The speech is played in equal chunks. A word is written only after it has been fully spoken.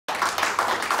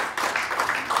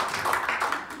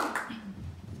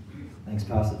Thanks,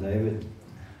 Pastor David.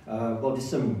 Well, just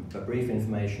some brief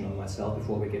information on myself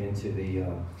before we get into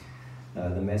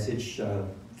the message.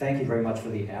 Thank you very much for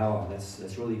the hour.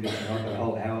 That's really good to know. I've got a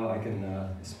whole hour I can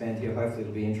spend here. Hopefully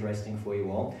it'll be interesting for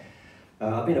you all.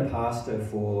 I've been a pastor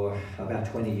for about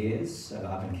 20 years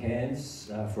up in Cairns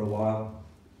for a while.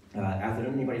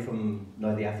 Atherton, anybody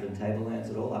know the Atherton Tablelands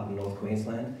at all, up in North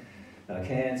Queensland?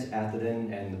 Cairns,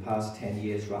 Atherton, and the past 10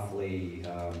 years roughly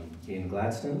in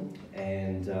Gladstone,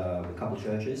 and a couple of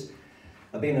churches.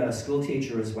 I've been a school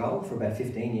teacher as well for about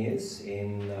 15 years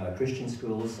in Christian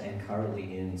schools and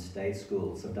currently in state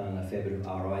schools. I've done a fair bit of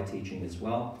RI teaching as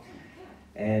well,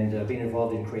 and been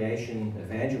involved in creation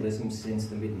evangelism since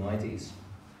the mid-90s.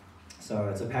 So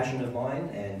it's a passion of mine,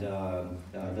 and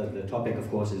the topic, of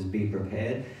course, is be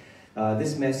prepared.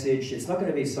 This message, it's not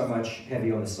going to be so much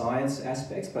heavy on the science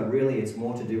aspects, but really it's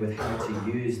more to do with how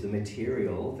to use the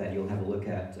material that you'll have a look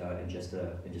at in just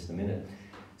a minute.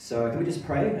 So can we just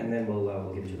pray, and then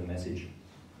we'll get into the message.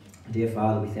 Dear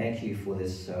Father, we thank you for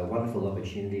this wonderful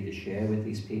opportunity to share with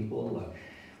these people.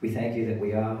 We thank you that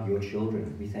we are your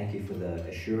children. We thank you for the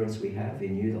assurance we have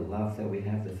in you, the love that we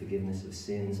have, the forgiveness of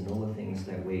sins, and all the things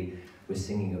that we were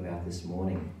singing about this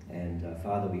morning. And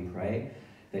Father, we pray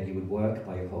that you would work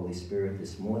by your Holy Spirit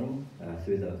this morning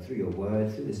through your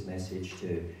word, through this message,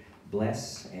 to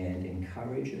bless and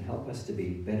encourage and help us to be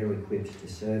better equipped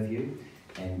to serve you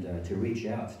and to reach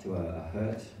out to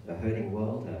a hurting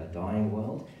world, a dying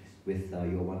world, with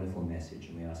your wonderful message.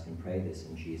 And we ask and pray this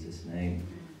in Jesus' name.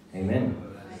 Amen.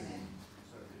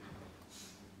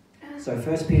 So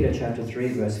 1 Peter chapter 3,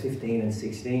 verse 15 and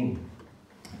 16.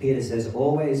 Peter says,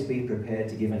 always be prepared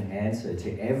to give an answer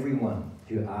to everyone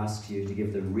who asks you to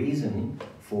give the reason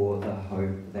for the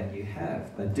hope that you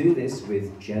have. But do this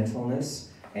with gentleness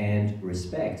and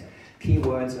respect. Key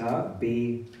words are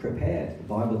be prepared. The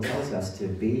Bible tells us to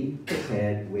be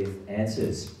prepared with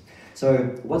answers. So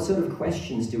what sort of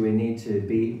questions do we need to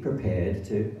be prepared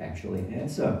to actually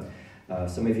answer?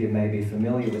 Some of you may be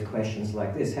familiar with questions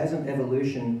like this. Hasn't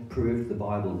evolution proved the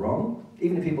Bible wrong?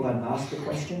 Even if people don't ask the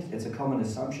questions, it's a common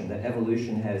assumption that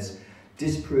evolution has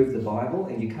disproved the Bible,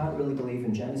 and you can't really believe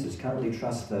in Genesis, can't really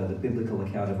trust the biblical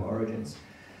account of origins.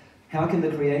 How can the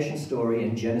creation story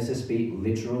in Genesis be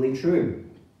literally true?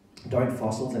 Don't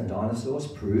fossils and dinosaurs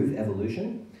prove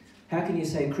evolution? How can you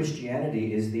say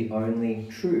Christianity is the only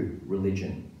true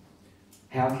religion?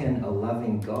 How can a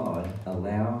loving God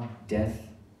allow death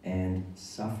and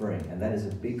suffering? And that is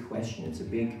a big question. It's a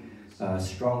big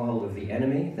stronghold of the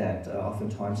enemy that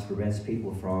oftentimes prevents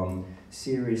people from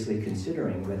seriously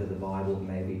considering whether the Bible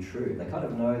may be true. They kind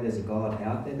of know there's a God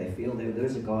out there. They feel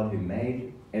there's a God who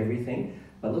made everything.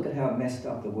 But look at how messed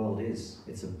up the world is.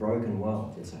 It's a broken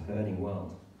world. It's a hurting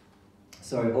world.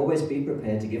 So always be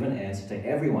prepared to give an answer to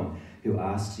everyone who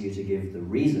asks you to give the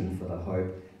reason for the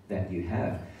hope that you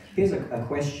have. Here's a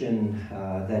question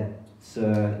that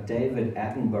Sir David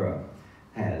Attenborough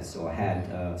had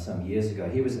some years ago.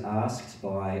 He was asked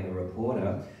by a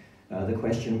reporter the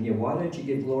question, why don't you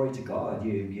give glory to God?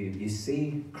 You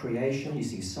see creation, you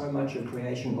see so much of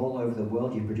creation all over the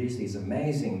world, you produce these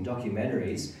amazing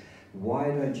documentaries. Why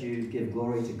don't you give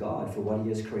glory to God for what he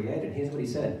has created? Here's what he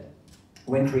said.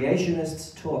 When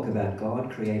creationists talk about God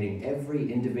creating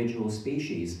every individual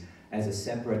species as a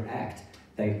separate act,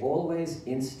 they always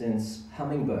instance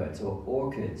hummingbirds or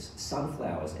orchids,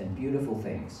 sunflowers, and beautiful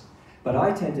things. But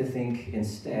I tend to think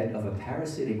instead of a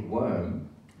parasitic worm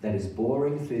that is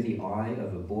boring through the eye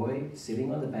of a boy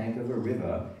sitting on the bank of a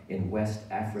river in West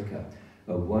Africa.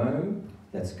 A worm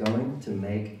that's going to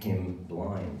make him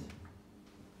blind.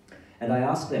 And I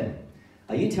asked them,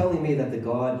 are you telling me that the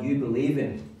God you believe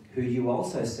in, who you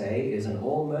also say is an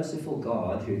all-merciful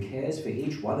God who cares for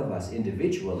each one of us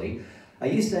individually, are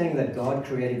you saying that God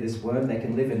created this worm that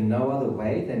can live in no other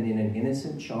way than in an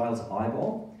innocent child's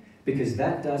eyeball? Because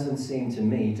that doesn't seem to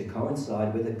me to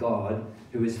coincide with a God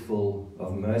who is full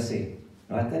of mercy.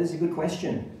 Right? That is a good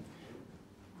question.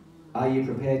 Are you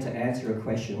prepared to answer a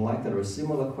question like that, or a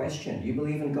similar question? You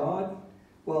believe in God?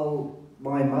 Well,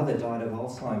 my mother died of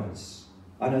Alzheimer's.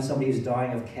 I know somebody who's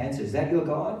dying of cancer. Is that your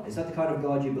God? Is that the kind of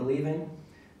God you believe in?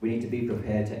 We need to be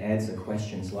prepared to answer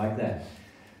questions like that.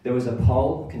 There was a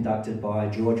poll conducted by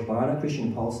George Barna,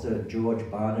 Christian pollster George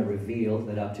Barna, revealed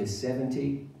that up to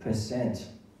 70%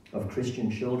 of Christian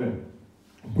children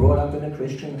brought up in a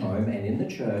Christian home and in the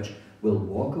church will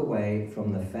walk away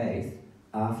from the faith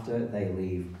after they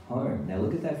leave home. Now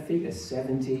look at that figure,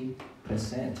 70%.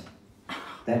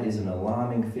 That is an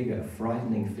alarming figure, a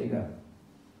frightening figure.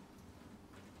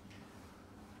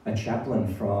 A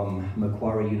chaplain from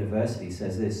Macquarie University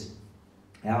says this,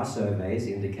 Our surveys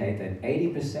indicate that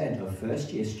 80% of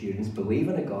first-year students believe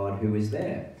in a God who is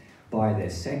there. By their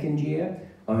second year,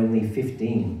 only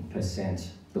 15%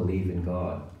 believe in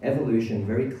God. Evolution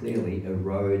very clearly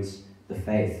erodes the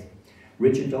faith.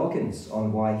 Richard Dawkins,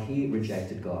 on why he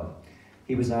rejected God.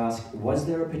 He was asked, was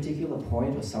there a particular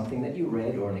point or something that you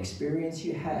read or an experience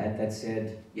you had that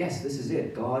said, yes, this is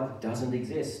it, God doesn't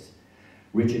exist?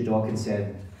 Richard Dawkins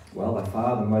said, well, by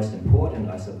far the most important,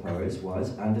 I suppose,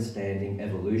 was understanding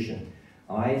evolution.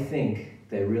 I think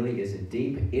there really is a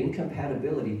deep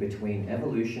incompatibility between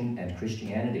evolution and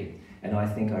Christianity. And I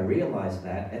think I realized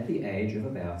that at the age of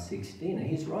about 16. And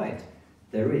he's right.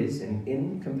 There is an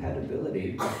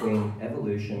incompatibility between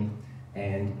evolution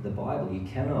and the Bible. You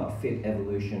cannot fit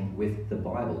evolution with the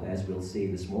Bible, as we'll see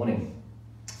this morning.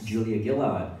 Julia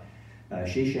Gillard,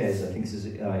 she shares, I think this is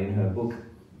in her book,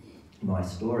 My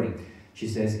Story. She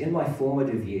says, in my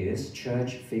formative years,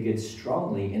 church figured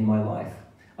strongly in my life.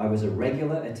 I was a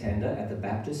regular attender at the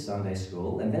Baptist Sunday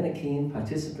School and then a keen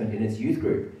participant in its youth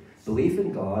group. Belief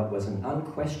in God was an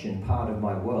unquestioned part of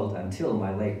my world until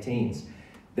my late teens.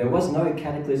 There was no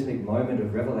cataclysmic moment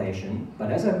of revelation,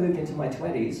 but as I moved into my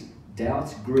 20s,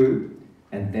 doubts grew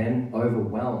and then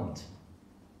overwhelmed.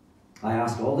 I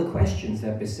asked all the questions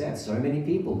that beset so many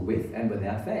people with and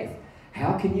without faith.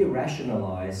 How can you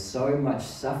rationalize so much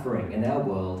suffering in our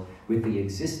world with the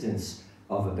existence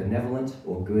of a benevolent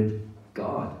or good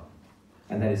God?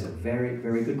 And that is a very,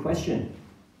 very good question.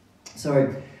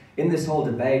 So, in this whole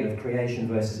debate of creation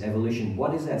versus evolution,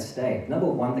 what is at stake? Number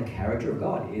one, the character of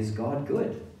God. Is God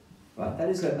good? Right? That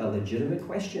is a legitimate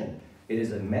question. It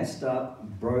is a messed up,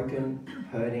 broken,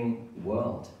 hurting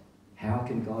world. How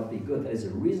can God be good? That is a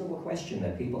reasonable question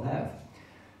that people have.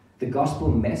 The gospel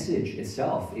message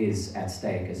itself is at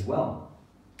stake as well.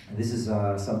 This is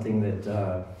something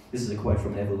that, this is a quote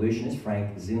from an evolutionist,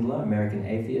 Frank Zindler, American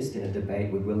atheist, in a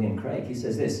debate with William Craig. He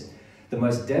says this, the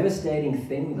most devastating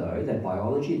thing, though, that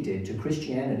biology did to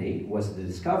Christianity was the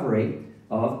discovery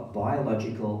of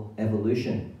biological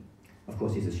evolution. Of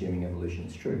course, he's assuming evolution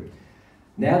is true.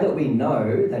 Now that we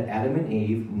know that Adam and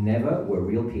Eve never were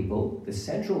real people, the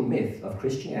central myth of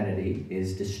Christianity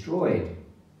is destroyed.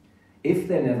 If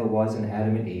there never was an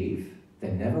Adam and Eve,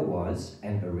 there never was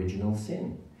an original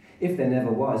sin. If there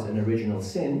never was an original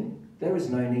sin, there is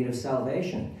no need of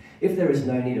salvation. If there is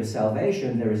no need of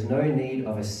salvation, there is no need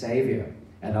of a Savior.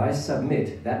 And I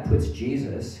submit that puts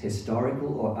Jesus,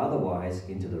 historical or otherwise,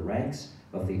 into the ranks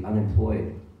of the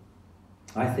unemployed.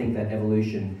 I think that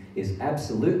evolution is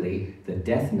absolutely the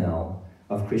death knell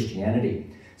of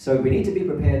Christianity. So we need to be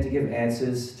prepared to give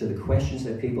answers to the questions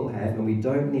that people have, and we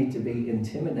don't need to be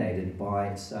intimidated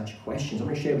by such questions. I'm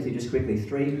going to share with you just quickly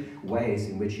 3 ways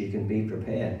in which you can be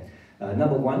prepared.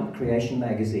 Number one, Creation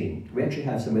Magazine. We actually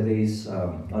have some of these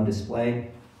on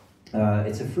display.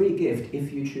 It's a free gift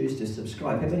if you choose to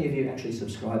subscribe. How many of you actually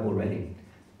subscribe already?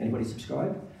 Anybody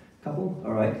subscribe? Couple?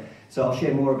 All right. So I'll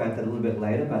share more about that a little bit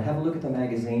later, but have a look at the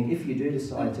magazine. If you do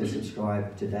decide to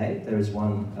subscribe today, there is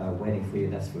one waiting for you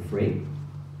that's for free.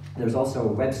 There's also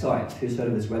a website. Who's heard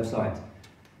of this website?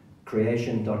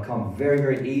 Creation.com. Very,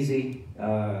 very easy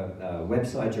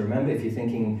website to remember. If you're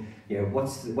thinking, you know,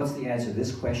 what's the answer to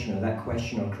this question or that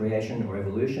question on creation or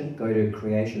evolution, go to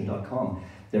creation.com.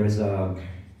 There is a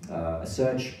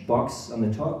search box on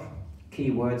the top,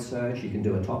 keyword search. You can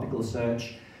do a topical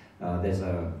search. There's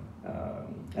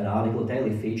an article,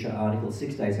 daily feature article,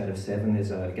 6 days out of 7.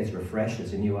 It gets refreshed.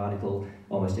 There's a new article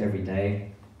almost every day.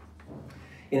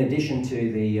 In addition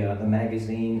to the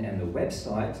magazine and the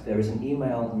website, there is an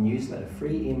email newsletter,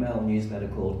 free email newsletter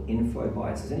called Info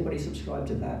Bites. Has anybody subscribed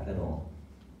to that at all?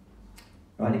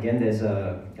 Right, again, there's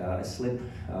a slip.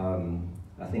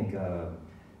 I think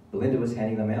Belinda was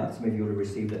handing them out. Some of you would have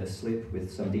received a slip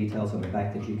with some details on the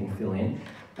back that you can fill in.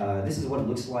 This is what it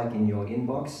looks like in your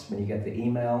inbox when you get the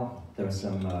email. There are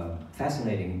some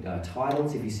fascinating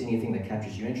titles. If you see anything that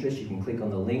captures your interest, you can click on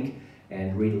the link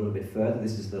and read a little bit further.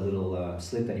 This is the little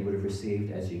slip that you would have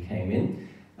received as you came in.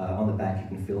 On the back, you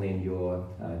can fill in your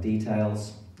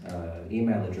details,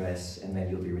 email address, and then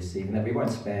you'll be receiving that. We won't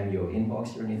spam your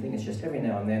inbox or anything. It's just every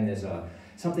now and then there's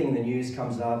something in the news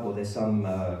comes up, or there's some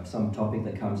topic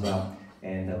that comes up,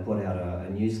 and they'll put out a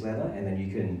newsletter, and then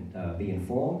you can be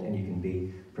informed and you can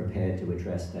be prepared to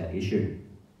address that issue.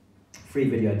 Free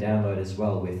video download as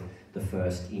well with the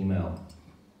first email.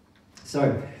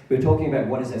 So, we're talking about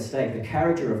what is at stake. The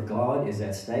character of God is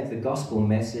at stake. The gospel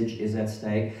message is at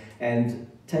stake. And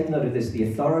take note of this,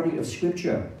 the authority of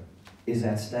Scripture is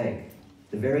at stake.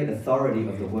 The very authority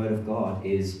of the Word of God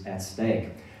is at stake.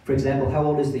 For example, how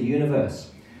old is the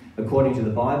universe? According to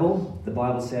the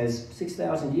Bible says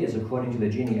 6,000 years according to the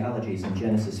genealogies in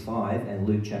Genesis 5 and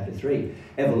Luke chapter 3.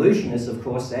 Evolutionists, of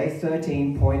course, say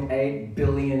 13.8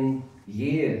 billion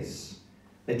years.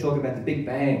 They talk about the Big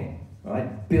Bang,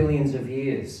 right? Billions of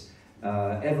years.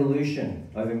 Evolution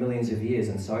over millions of years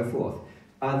and so forth.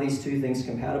 Are these two things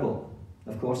compatible?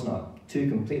 Of course not. Two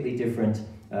completely different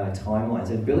timelines.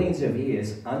 And billions of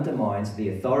years undermines the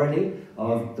authority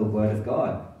of the Word of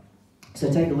God. So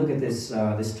take a look at this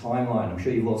timeline. I'm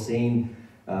sure you've all seen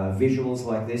visuals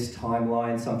like this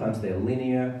timeline. Sometimes they're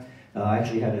linear. I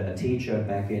actually had a teacher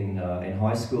back in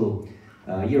high school,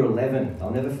 year 11.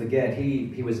 I'll never forget.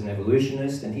 He was an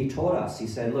evolutionist, and he taught us. He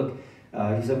said, "Look,"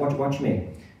 he said, "Watch me."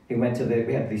 He went to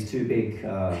we had these two big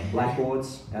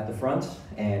blackboards at the front,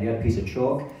 and he had a piece of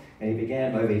chalk, and he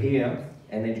began over here,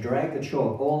 and then dragged the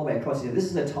chalk all the way across. He said,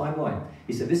 "This is a timeline."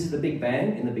 He said, "This is the Big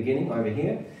Bang in the beginning over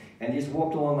here," and he just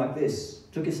walked along like this,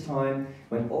 took his time,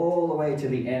 went all the way to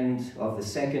the end of the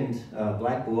second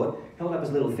blackboard, held up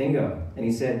his little finger, and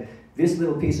he said, "This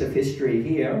little piece of history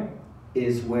here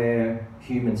is where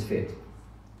humans fit."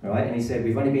 All right, and he said,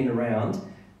 "We've only been around,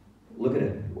 look at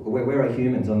it, where are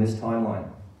humans on this timeline?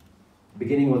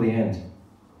 Beginning or the end?"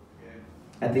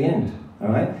 Yeah. At the end, all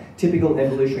right? Typical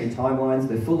evolutionary timelines,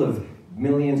 they're full of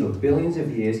millions or billions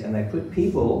of years, and they put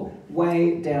people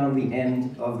way down the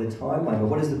end of the timeline. But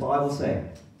what does the Bible say?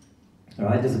 All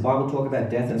right, does the Bible talk about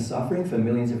death and suffering for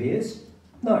millions of years?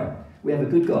 No, we have a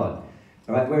good God.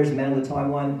 All right, where is man on the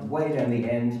timeline? Way down the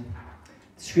end.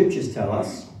 Scriptures tell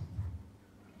us,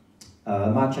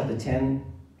 Mark chapter 10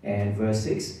 and verse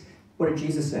 6, what did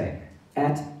Jesus say?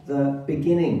 At the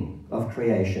beginning of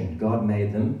creation, God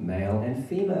made them male and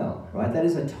female, right? That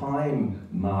is a time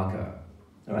marker,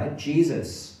 all right?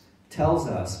 Jesus tells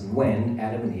us when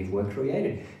Adam and Eve were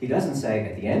created. He doesn't say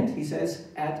at the end, he says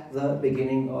at the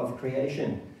beginning of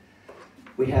creation.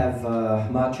 We have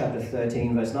Mark chapter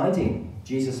 13, verse 19.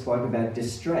 Jesus spoke about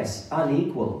distress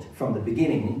unequaled from the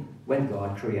beginning when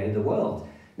God created the world.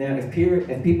 Now, if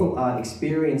people are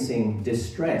experiencing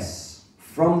distress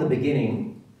from the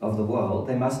beginning of the world,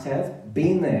 they must have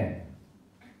been there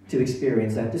to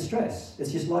experience that distress.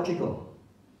 It's just logical,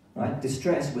 right?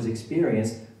 Distress was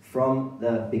experienced from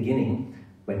the beginning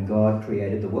when God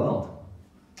created the world.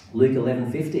 Luke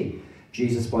 11:50,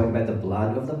 Jesus spoke about the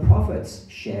blood of the prophets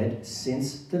shed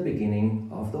since the beginning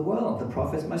of the world. The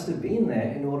prophets must have been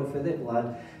there in order for their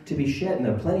blood to be shed. And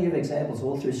there are plenty of examples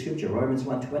all through Scripture. Romans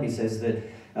 1:20 says that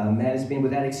man has been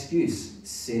without excuse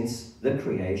since the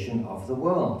creation of the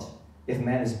world. If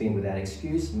man has been without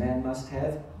excuse, man must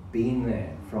have been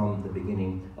there from the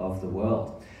beginning of the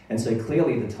world. And so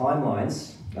clearly the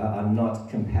timelines are not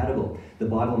compatible. The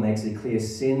Bible makes it clear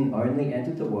sin only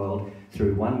entered the world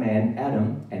through one man,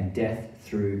 Adam, and death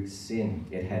through sin.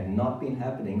 It had not been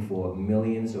happening for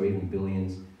millions or even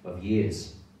billions of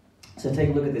years. So take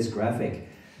a look at this graphic.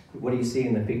 What do you see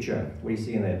in the picture? What do you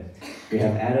see in there? We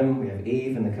have Adam, we have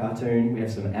Eve in the cartoon, we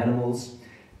have some animals.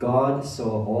 God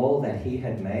saw all that he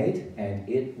had made, and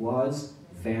it was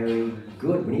very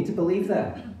good. We need to believe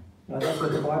that. No, that's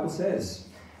what the Bible says.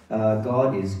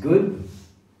 God is good,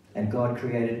 and God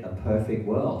created a perfect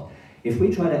world. If we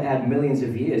try to add millions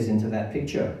of years into that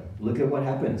picture, look at what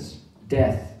happens.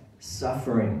 Death,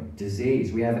 suffering,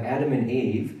 disease. We have Adam and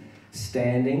Eve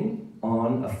standing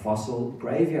on a fossil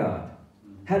graveyard.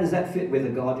 How does that fit with a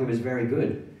God who is very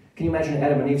good? Can you imagine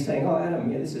Adam and Eve saying, "Oh,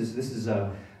 Adam, yeah, this is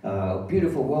a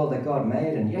beautiful world that God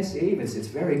made, and yes, Eve, it's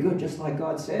very good, just like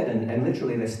God said," and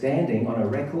literally they're standing on a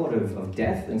record of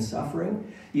death and suffering.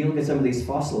 You look at some of these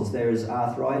fossils, there is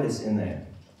arthritis in there.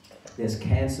 There's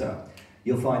cancer.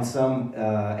 You'll find some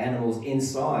animals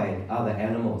inside other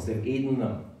animals. They've eaten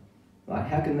them. Right?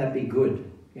 How can that be good?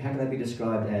 How can that be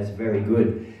described as very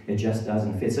good? It just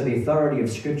doesn't fit. So the authority of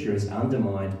Scripture is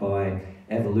undermined by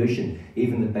evolution.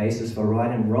 Even the basis for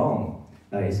right and wrong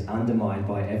is undermined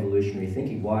by evolutionary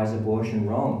thinking. Why is abortion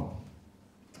wrong?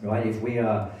 Right?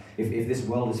 If this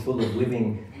world is full of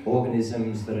living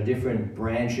organisms that are different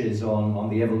branches on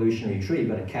the evolutionary tree,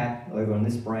 but a cat over on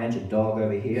this branch, a dog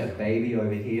over here, a baby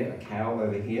over here, a cow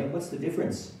over here, what's the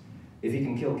difference? If you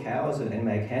can kill cows and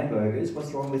make hamburgers,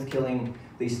 what's wrong with killing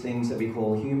these things that we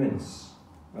call humans?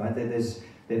 Right?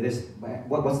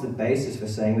 What's the basis for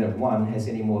saying that one has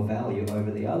any more value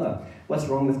over the other? What's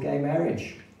wrong with gay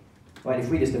marriage? Right,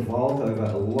 if we just evolved over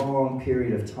a long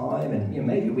period of time, and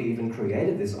maybe we even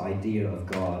created this idea of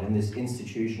God and this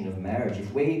institution of marriage,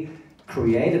 if we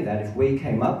created that, if we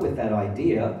came up with that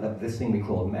idea, this thing we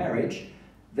call marriage,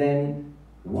 then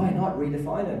why not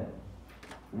redefine it?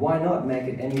 Why not make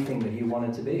it anything that you want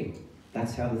it to be?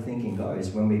 That's how the thinking goes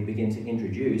when we begin to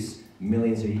introduce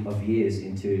millions of years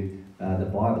into the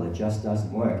Bible. It just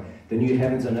doesn't work. The new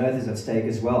heavens and earth is at stake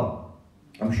as well.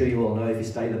 I'm sure you all know, if you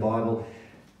study the Bible,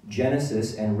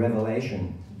 Genesis and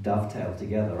Revelation dovetail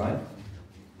together, right?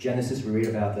 Genesis, we read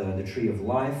about the tree of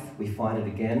life. We find it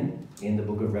again in the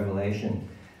book of Revelation.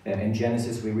 In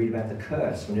Genesis, we read about the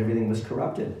curse when everything was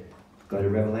corrupted. Go to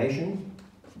Revelation,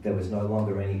 there was no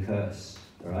longer any curse,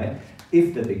 all right?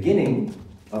 If the beginning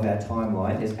of our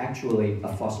timeline is actually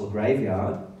a fossil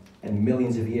graveyard and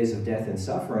millions of years of death and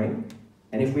suffering,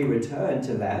 and if we return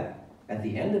to that at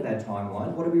the end of our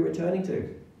timeline, what are we returning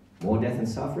to? More death and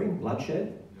suffering,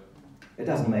 bloodshed? It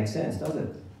doesn't make sense, does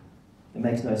it? It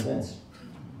makes no sense.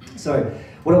 So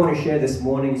what I want to share this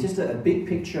morning is just a big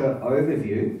picture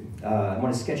overview. I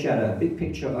want to sketch out a big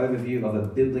picture overview of a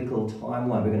biblical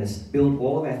timeline. We're going to build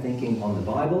all of our thinking on the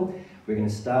Bible. We're going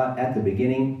to start at the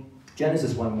beginning.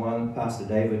 Genesis 1:1, Pastor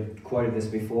David quoted this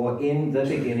before. In the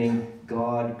beginning,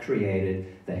 God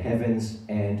created the heavens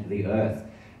and the earth.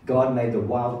 God made the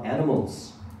wild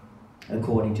animals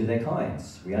according to their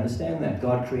kinds. We understand that.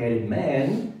 God created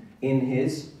man in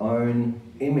his own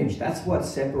image. That's what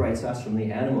separates us from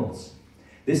the animals.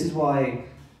 This is why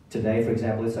today, for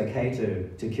example, it's okay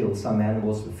to kill some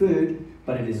animals for food,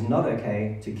 but it is not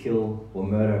okay to kill or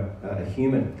murder a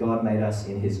human. God made us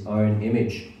in his own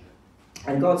image.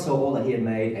 And God saw all that he had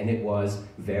made, and it was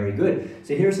very good.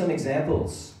 So here are some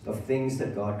examples of things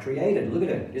that God created. Look at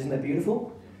it. Isn't that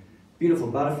beautiful? Beautiful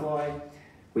butterfly.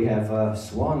 We have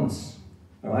swans.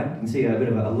 All right? You can see a bit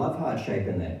of a love heart shape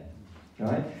in there. All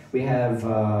right? We have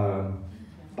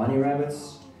bunny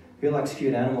rabbits. Who likes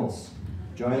cute animals?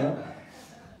 Jonah?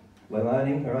 We're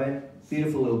learning, all right?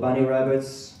 Beautiful little bunny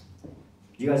rabbits.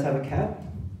 Do you guys have a cat?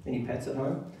 Any pets at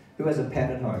home? Who has a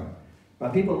pet at home?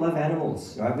 Right, people love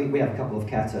animals, right? We have a couple of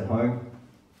cats at home.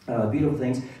 Beautiful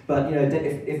things. But, you know,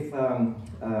 if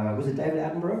was it David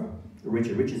Attenborough?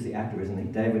 Richard is the actor, isn't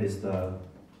he? David is the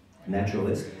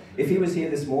naturalist. If he was here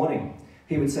this morning,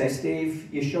 he would say,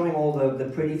 Steve, you're showing all the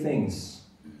pretty things,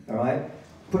 all right?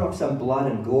 Put up some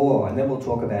blood and gore, and then we'll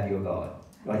talk about your God.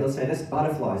 Right? He'll say, that's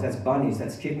butterflies, that's bunnies,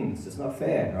 that's kittens. It's not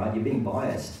fair, right? You're being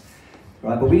biased.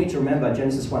 Right? But we need to remember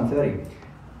Genesis 1:30.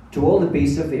 To all the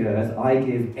beasts of the earth, I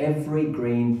give every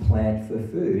green plant for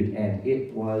food, and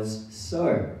it was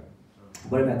so.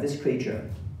 What about this creature?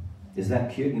 Is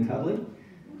that cute and cuddly?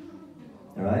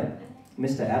 All right?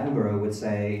 Mr. Attenborough would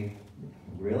say,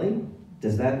 really?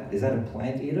 Is that a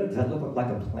plant eater? Does that look like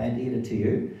a plant eater to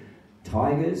you?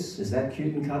 Tigers, is that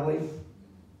cute and cuddly?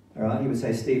 All right? He would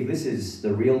say, Steve, this is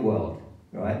the real world.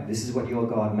 Right? This is what your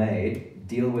God made.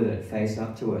 Deal with it. Face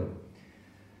up to it.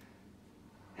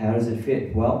 How does it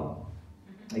fit? Well,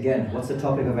 again, what's the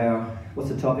topic of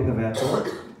our talk?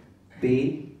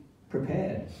 Be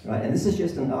prepared, right? And this is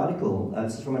just an article.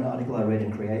 This is from an article I read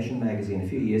in Creation magazine a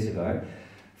few years ago.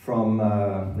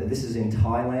 This is in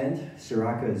Thailand,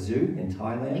 Suraka Zoo in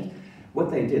Thailand.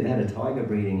 What they did, they had a tiger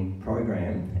breeding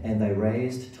program, and they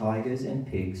raised tigers and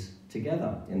pigs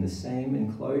together in the same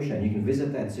enclosure. And you can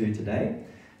visit that zoo today.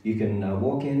 You can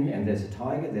walk in, and there's a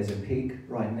tiger, there's a pig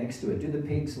right next to it. Do the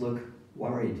pigs look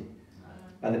worried?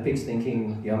 Are the pigs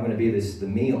thinking, I'm going to be the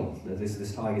meal,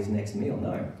 this tiger's next meal?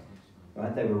 No.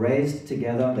 Right? They were raised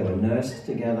together, they were nursed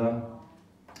together,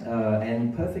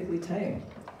 and perfectly tame.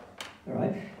 All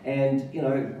right? And,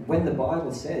 when the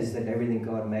Bible says that everything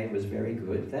God made was very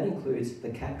good, that includes the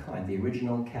cat kind, the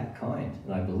original cat kind.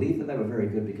 And I believe that they were very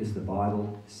good because the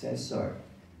Bible says so.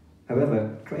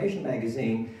 However, Creation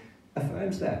magazine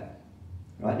affirms that.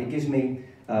 Right? It gives me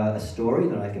a story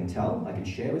that I can tell, I can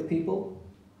share with people.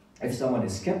 If someone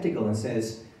is skeptical and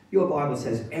says, your Bible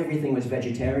says everything was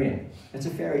vegetarian, it's a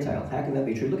fairy tale. How can that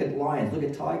be true? Look at lions, look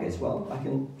at tigers. Well, I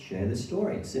can share the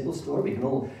story. It's a simple story. We can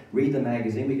all read the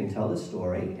magazine, we can tell the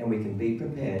story, and we can be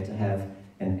prepared to have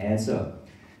an answer.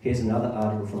 Here's another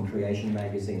article from Creation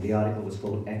magazine. The article was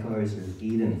called Echoes of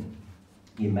Eden.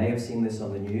 You may have seen this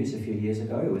on the news a few years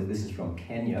ago. This is from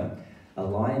Kenya. A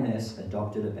lioness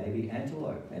adopted a baby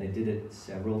antelope, and it did it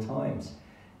several times.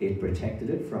 It protected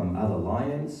it from other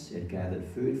lions, it gathered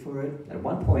food for it. At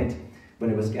one point,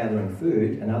 when it was gathering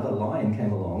food, another lion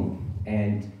came along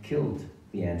and killed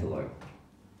the antelope.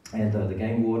 And the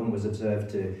game warden was observed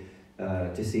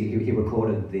to see, he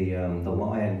recorded the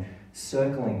lion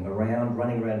circling around,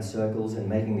 running around in circles and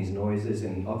making these noises,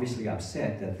 and obviously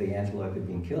upset that the antelope had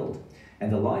been killed.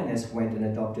 And the lioness went and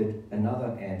adopted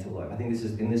another antelope. I think this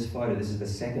is, in this photo, this is the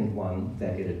second one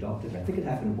that it adopted. And I think it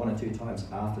happened 1 or 2 times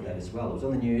after that as well. It was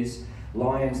on the news.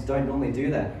 Lions don't normally do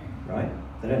that, right?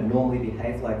 They don't normally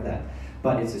behave like that.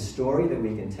 But it's a story that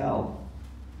we can tell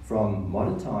from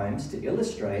modern times to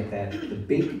illustrate that the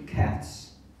big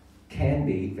cats can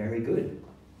be very good.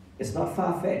 It's not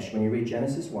far-fetched when you read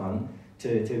Genesis 1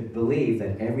 to believe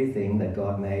that everything that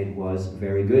God made was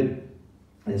very good.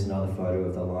 There's another photo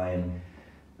of the lion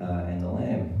and the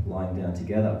lamb lying down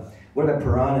together. What about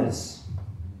piranhas?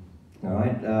 All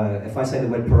right. If I say the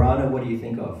word piranha, what do you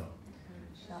think of?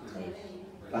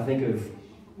 I think of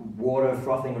water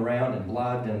frothing around and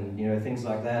blood and things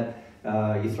like that.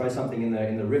 You throw something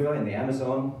in the river, in the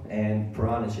Amazon, and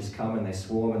piranhas just come and they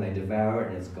swarm and they devour it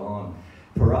and it's gone.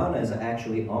 Piranhas are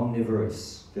actually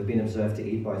omnivorous. They've been observed to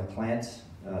eat both plant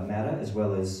matter as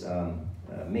well as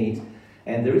meat.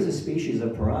 And there is a species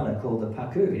of piranha called the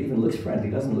pacu. It even looks friendly,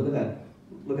 doesn't it? Look at that.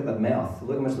 Look at that mouth.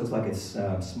 It almost looks like it's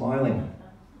smiling.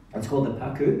 It's called the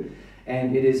pacu,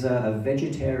 and it is a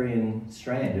vegetarian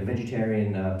strand, a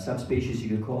vegetarian subspecies, you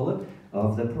could call it,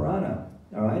 of the piranha.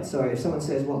 All right. So if someone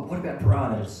says, "Well, what about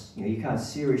piranhas?" You can't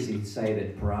seriously say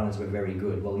that piranhas were very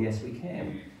good. Well, yes, we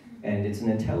can. And it's an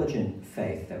intelligent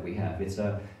faith that we have. It's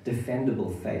a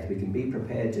defendable faith. We can be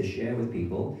prepared to share with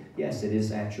people, yes, it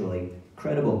is actually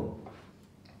credible.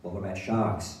 Well, what about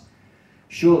sharks?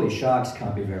 Surely sharks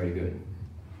can't be very good.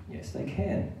 Yes, they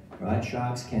can, right?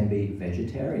 Sharks can be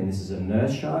vegetarian. This is a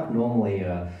nurse shark, normally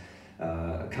a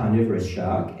carnivorous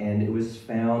shark, and it was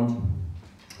found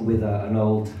with an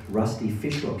old rusty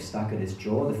fishhook stuck in its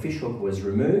jaw. The fishhook was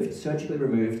removed, surgically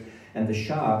removed, and the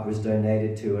shark was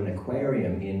donated to an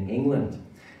aquarium in England.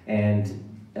 And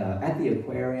at the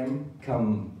aquarium,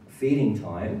 come feeding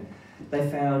time, they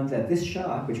found that this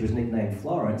shark, which was nicknamed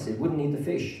Florence, it wouldn't eat the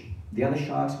fish. The other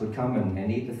sharks would come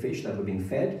and eat the fish that were being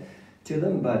fed to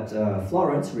them, but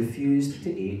Florence refused to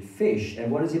eat fish.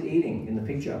 And what is it eating in the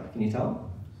picture? Can you tell?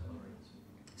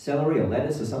 Celery or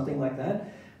lettuce or something like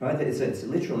that. Right? It's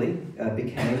literally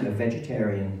became a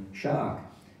vegetarian shark.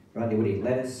 Right? It would eat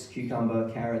lettuce, cucumber,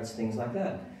 carrots, things like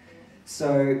that.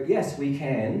 So yes, we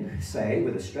can say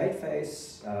with a straight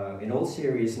face, in all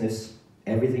seriousness,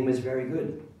 everything was very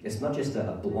good. It's not just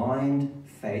a blind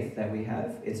faith that we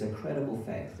have, it's a credible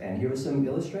faith. And here are some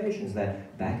illustrations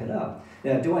that back it up.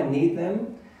 Now, do I need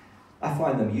them? I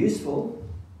find them useful,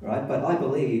 right? But I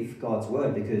believe God's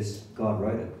word because God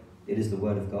wrote it. It is the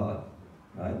word of God,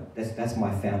 right? That's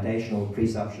my foundational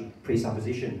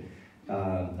presupposition,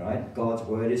 right? God's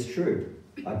word is true.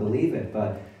 I believe it,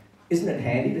 but isn't it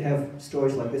handy to have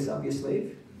stories like this up your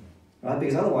sleeve? Right?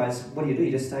 Because otherwise, what do?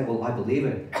 You just say, well, I believe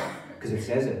it because it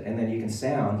says it, and then you can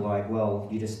sound like, well,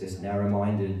 you're just this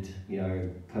narrow-minded,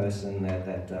 person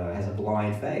that has a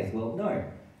blind faith. Well, no.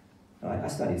 Right? I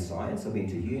studied science. I've been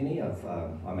to uni.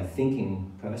 I'm a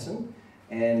thinking person,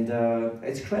 and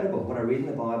it's credible. What I read in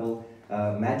the Bible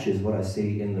matches what I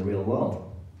see in the real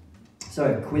world.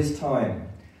 So, quiz time.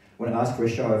 I want to ask for a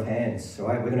show of hands. All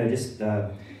right, we're going to just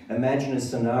imagine a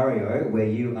scenario where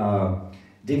you are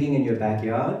digging in your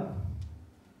backyard,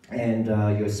 and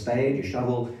your spade, your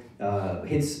shovel,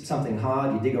 hits something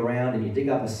hard, you dig around and you dig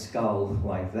up a skull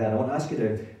like that. I want to ask you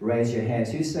to raise your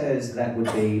hands. Who says that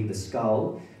would be the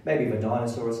skull, maybe of a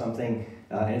dinosaur or something,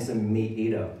 and it's a meat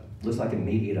eater? Looks like a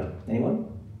meat eater. Anyone?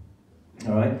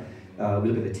 All right. We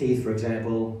look at the teeth, for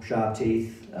example, sharp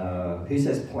teeth. Who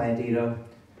says plant eater?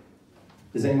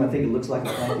 Does anyone think it looks like a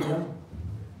plant eater?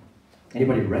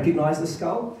 Anybody recognize the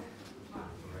skull?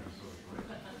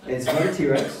 It's not a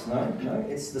T-Rex, no,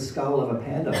 it's the skull of a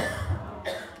panda.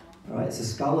 All right, it's the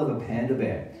skull of a panda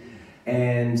bear.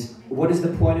 And what is the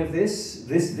point of this?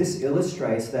 This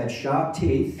illustrates that sharp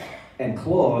teeth and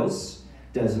claws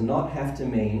does not have to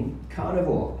mean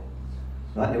carnivore.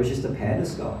 Right, it was just a panda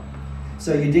skull.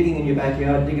 So you're digging in your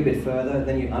backyard, dig a bit further,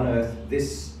 then you unearth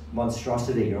this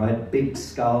monstrosity, right? Big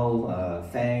skull,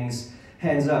 fangs,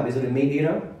 hands up. Is it a meat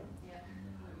eater?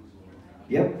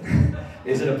 Yep.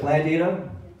 Is it a plant eater?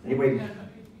 Anybody?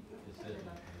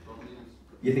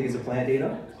 You think it's a plant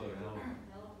eater?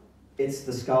 It's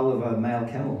the skull of a male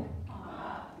camel.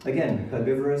 Again,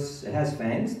 herbivorous, it has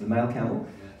fangs, the male camel.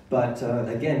 But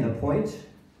again, the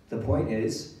point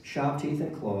is, sharp teeth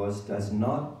and claws does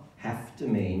not have to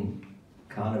mean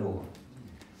carnivore.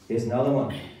 Here's another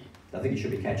one. I think you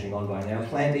should be catching on by now.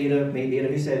 Plant eater, meat eater.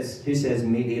 Who says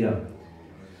meat eater?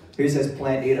 Who says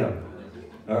plant eater?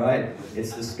 All right,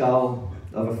 it's the skull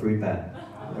of a fruit bat.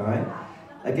 All right.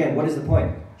 Again, what is the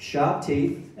point? Sharp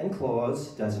teeth and claws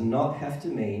does not have to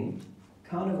mean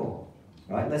carnivore.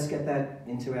 All right, let's get that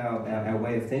into our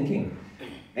way of thinking.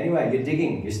 Anyway, you're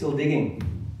digging. You're still digging.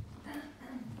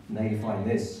 Now you find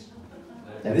this.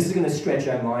 Now this is going to stretch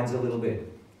our minds a little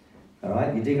bit. All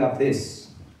right, you dig up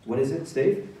this. What is it,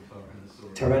 Steve?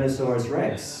 Tyrannosaurus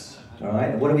Rex. All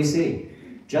right, what do we see?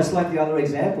 Just like the other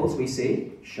examples, we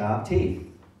see sharp teeth.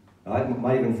 All right, we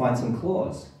might even find some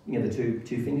claws. The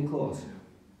two finger claws.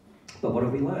 But what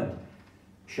have we learned?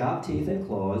 Sharp teeth and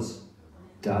claws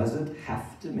doesn't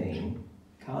have to mean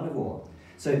carnivore.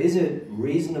 So is it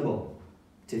reasonable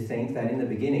to think that in the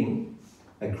beginning,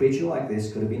 a creature like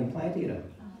this could have been a plant eater?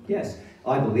 Yes,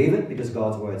 I believe it because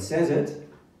God's word says it,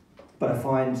 but I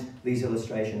find these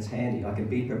illustrations handy. I can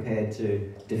be prepared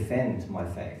to defend my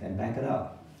faith and back it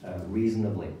up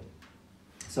reasonably.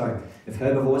 So, if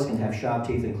herbivores can have sharp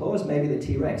teeth and claws, maybe the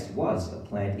T-Rex was a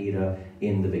plant eater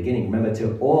in the beginning. Remember,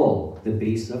 to all the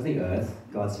beasts of the earth,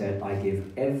 God said, I give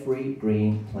every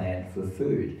green plant for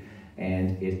food.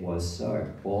 And it was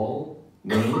so. All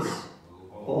means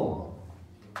all.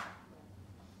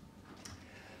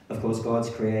 Of course, God's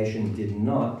creation did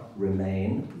not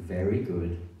remain very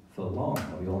good for long.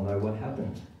 We all know what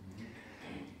happened.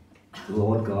 The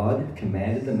Lord God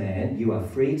commanded the man, you are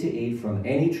free to eat from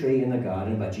any tree in the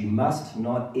garden, but you must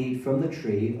not eat from the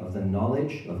tree of the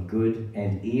knowledge of good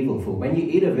and evil. For when you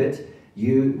eat of it,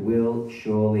 you will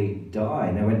surely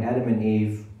die. Now, when Adam and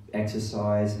Eve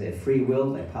exercised their free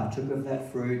will, they partook of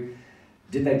that fruit.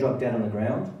 Did they drop down on the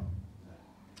ground?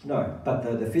 No,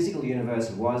 but the physical universe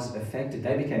was affected.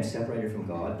 They became separated from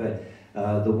God,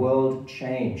 but the world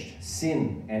changed.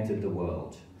 Sin entered the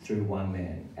world through one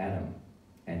man, Adam,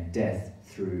 and death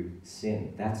through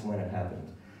sin. That's when it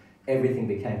happened. Everything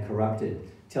became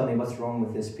corrupted. Tell me what's wrong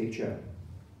with this picture.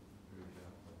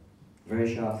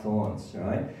 Very sharp thorns,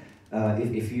 right?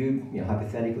 If you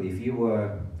hypothetically, if you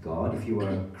were God, if you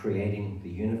were creating the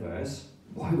universe,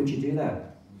 why would you do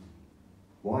that?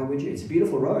 Why would you? It's a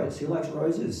beautiful rose. Who likes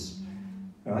roses?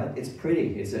 Right? It's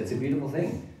pretty. It's a beautiful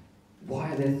thing.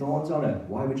 Why are there thorns on it?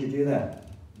 Why would you do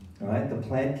that? Right? The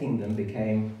plant kingdom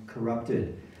became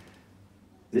corrupted.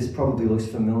 This probably looks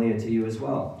familiar to you as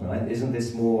well, right? Isn't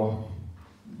this more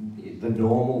the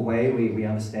normal way we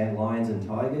understand lions and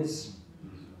tigers?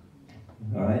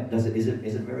 All right? Is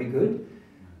it very good?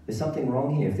 There's something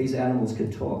wrong here. If these animals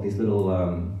could talk, these little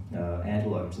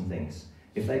antelopes and things,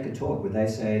 if they could talk, would they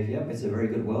say, yep, it's a very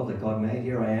good world that God made.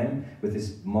 Here I am with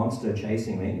this monster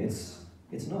chasing me.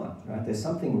 It's not, right? There's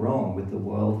something wrong with the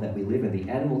world that we live in. The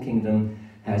animal kingdom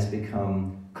has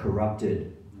become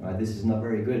corrupted, right? This is not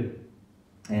very good.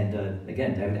 And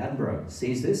again, David Attenborough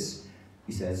sees this.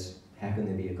 He says, how can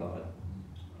there be a God?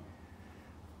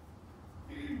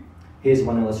 Here's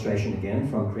one illustration again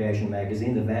from Creation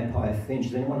Magazine, the vampire finch.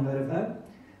 Has anyone heard of that?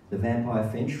 The vampire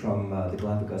finch from the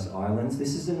Galapagos Islands.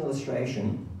 This is an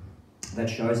illustration that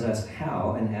shows us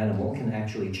how an animal can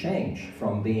actually change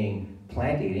from being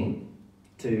plant-eating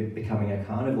to becoming a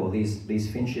carnivore.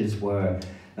 These finches were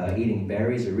eating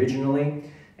berries originally,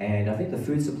 and I think the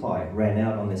food supply ran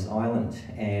out on this island,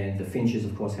 and the finches,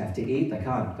 of course, have to eat. They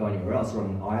can't go anywhere else. They're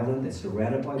on an island. They're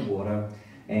surrounded by water,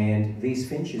 and these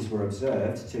finches were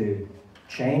observed to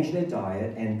change their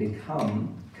diet and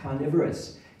become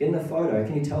carnivorous. In the photo,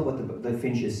 can you tell what the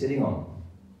finch is sitting on?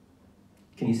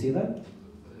 Can you see that?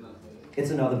 It's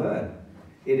another bird.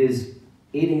 It is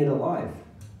eating it alive.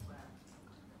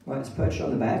 Right, it's perched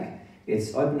on the back.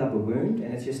 It's opened up a wound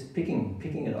and it's just picking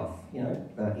it off,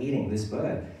 eating this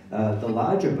bird. The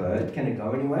larger bird, can it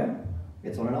go anywhere?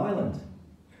 It's on an island,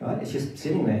 right? It's just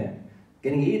sitting there,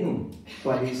 getting eaten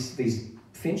by these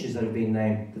finches that have been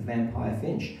named the vampire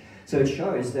finch. So it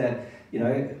shows that,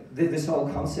 this whole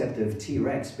concept of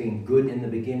T-Rex being good in the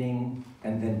beginning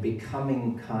and then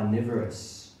becoming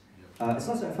carnivorous, it's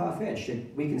not so far-fetched.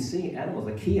 We can see animals.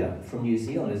 The Kia from New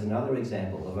Zealand is another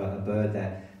example of a bird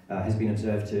that has been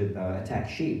observed to attack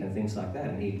sheep and things like that,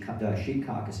 and eat sheep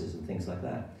carcasses and things like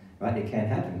that. Right? It can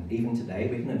happen. Even today,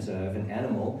 we can observe an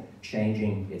animal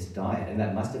changing its diet, and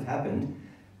that must have happened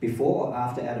before or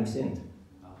after Adam sinned.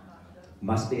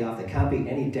 Must be after. Can't be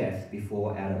any death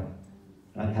before Adam.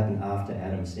 Right? It happened after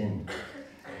Adam sinned.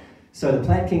 So the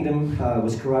plant kingdom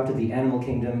was corrupted, the animal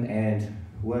kingdom, and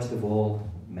worst of all,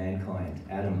 mankind,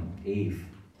 Adam, Eve.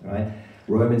 Right?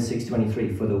 Romans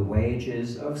 6:23, for the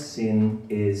wages of sin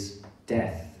is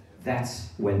death. That's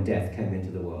when death came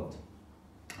into the world.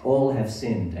 All have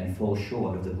sinned and fall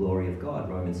short of the glory of God,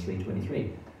 Romans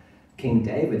 3:23. King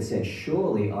David said,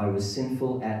 surely I was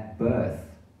sinful at birth.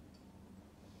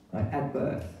 Right? At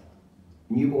birth.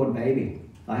 Newborn baby.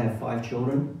 I have 5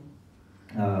 children.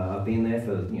 I've been there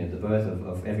for the birth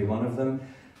of every one of them.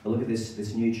 But look at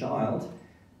this new child,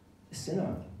 a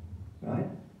sinner, right?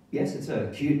 Yes, it's a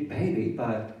cute baby,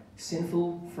 but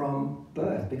sinful from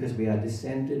birth because we are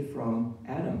descended from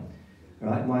Adam,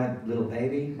 right? My little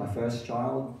baby, my first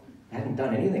child, hadn't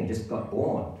done anything, just got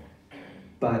born.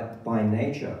 But by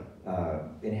nature,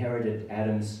 inherited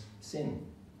Adam's sin,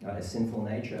 right? A sinful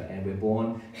nature, and we're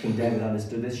born. King David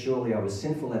understood this. Surely I was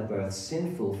sinful at birth,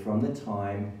 sinful from the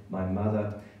time my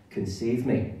mother conceived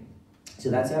me. So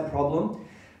that's our problem.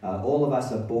 All of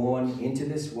us are born into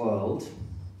this world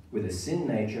with a sin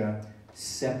nature,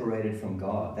 separated from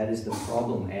God. That is the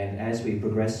problem. And as we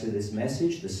progress through this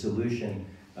message, the solution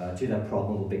to that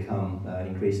problem will become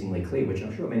increasingly clear, which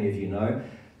I'm sure many of you know,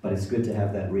 but it's good to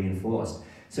have that reinforced.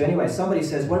 So anyway, somebody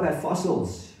says, what about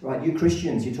fossils? Right, you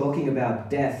Christians, you're talking about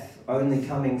death only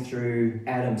coming through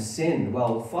Adam's sin.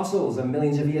 Well, fossils are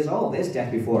millions of years old. There's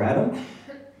death before Adam.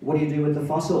 What do you do with the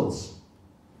fossils?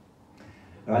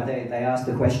 All right, they ask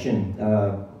the question,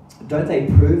 don't they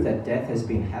prove that death has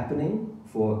been happening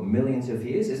for millions of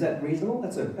years? Is that reasonable?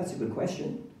 That's a good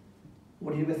question.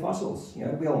 What do you do with fossils? You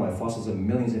know, we all know fossils are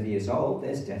millions of years old.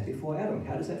 There's death before Adam.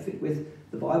 How does that fit with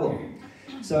the Bible?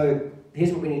 So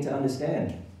here's what we need to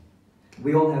understand.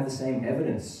 We all have the same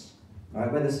evidence. Right?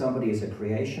 Whether somebody is a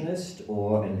creationist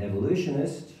or an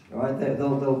evolutionist, right?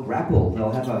 They'll grapple.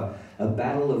 They'll have a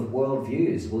battle of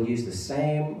worldviews. We'll use the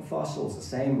same fossils, the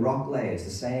same rock layers, the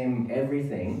same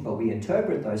everything, but we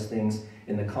interpret those things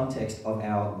in the context of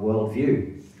our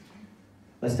worldview.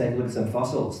 Let's take a look at some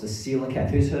fossils. The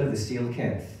coelacanth. Who's heard of the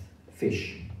coelacanth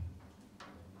fish?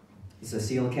 It's a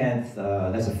coelacanth,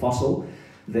 that's a fossil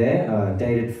there,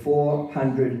 dated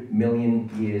 400 million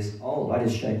years old. I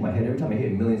just shake my head every time I hear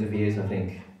millions of years. I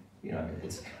think, you know,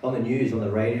 it's on the news, on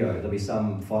the radio, there'll be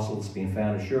some fossils being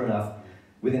found, and sure enough,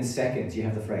 within seconds you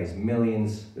have the phrase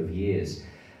millions of years.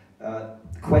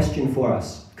 Question for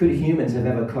us: could humans have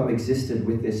ever coexisted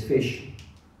with this fish?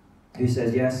 Who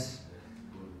says yes?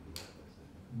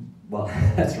 Well,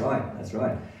 that's right, that's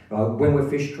right. When were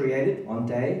fish created? On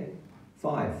day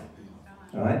 5.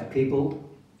 All right, people,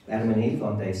 Adam and Eve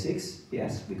on day 6.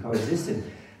 Yes, we coexisted.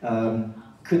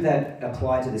 Could that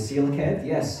apply to the coelacanth?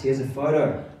 Yes, here's a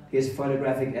photo. Here's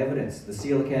photographic evidence. The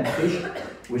coelacanth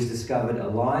fish was discovered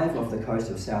alive off the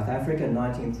coast of South Africa in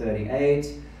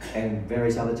 1938, and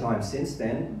various other times since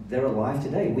then. They're alive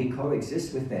today. We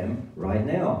coexist with them right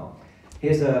now.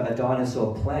 Here's a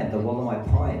dinosaur plant, the Wallamai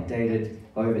pine, dated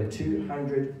over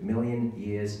 200 million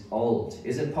years old.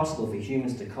 Is it possible for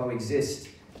humans to coexist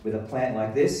with a plant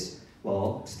like this?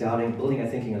 Well, building our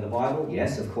thinking of the Bible,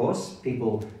 yes, of course.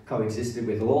 People coexisted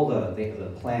with all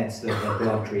the plants that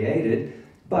God created,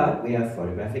 but we have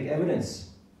photographic evidence.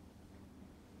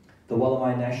 The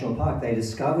Wallamai National Park, they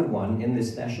discovered one in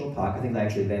this national park. I think they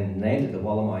actually then named it the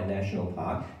Wallamai National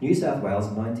Park, New South Wales,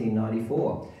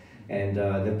 1994. And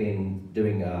they've been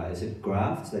doing,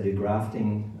 grafts? They do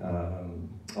grafting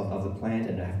of the plant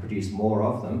and have produced more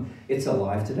of them. It's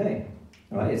alive today.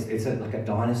 Right? It's like a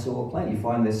dinosaur plant. You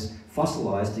find this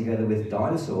fossilized together with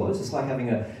dinosaurs. It's like having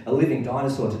a living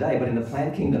dinosaur today, but in the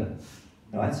plant kingdom.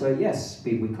 Right? So yes,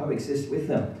 we coexist with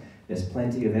them. There's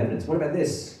plenty of evidence. What about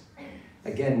this?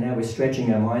 Again, now we're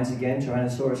stretching our minds again.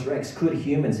 Tyrannosaurus rex. Could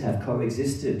humans have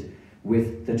coexisted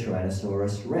with the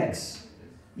Tyrannosaurus rex?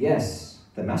 Yes,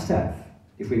 they must have,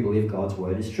 if we believe God's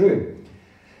word is true.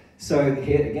 So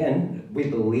here again, we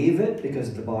believe it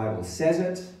because the Bible says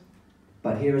it,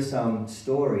 but here are some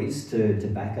stories to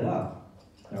back it up.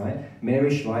 All right? Mary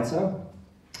Schweitzer,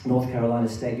 North Carolina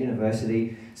State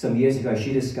University, some years ago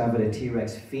she discovered a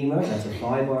T-Rex femur, that's a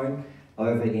thigh bone,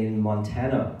 over in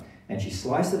Montana. And she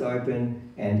sliced it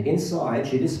open, and inside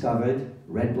she discovered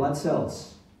red blood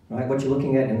cells. Right? What you're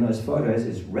looking at in those photos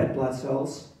is red blood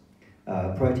cells,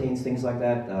 proteins, things like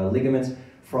that, ligaments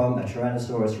from a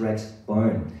Tyrannosaurus rex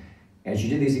bone. And she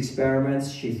did these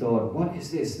experiments. She thought, what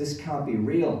is this? This can't be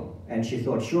real. And she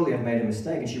thought, surely I've made a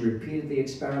mistake. And she repeated the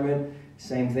experiment,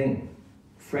 same thing.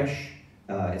 Fresh,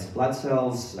 it's blood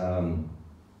cells,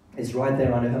 it's right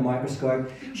there under her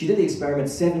microscope. She did the experiment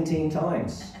 17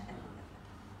 times.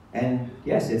 And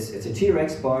yes, it's a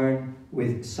T-Rex bone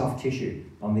with soft tissue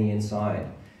on the inside.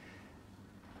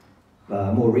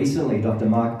 More recently, Dr.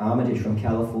 Mark Armitage from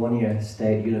California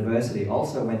State University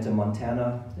also went to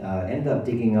Montana, ended up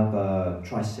digging up a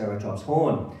Triceratops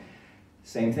horn.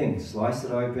 Same thing, sliced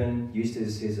it open, used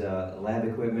his lab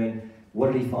equipment.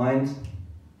 What did he find?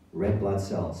 Red blood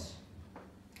cells.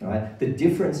 All right. The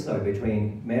difference, though,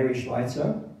 between Mary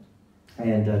Schweitzer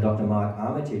and Dr. Mark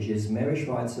Armitage is Mary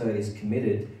Schweitzer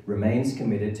remains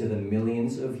committed to the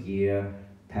millions of year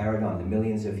paradigm, the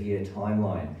millions of year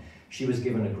timeline. She was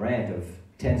given a grant of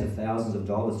tens of thousands of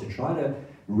dollars to try to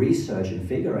research and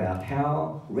figure out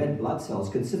how red blood cells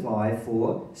could survive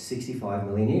for 65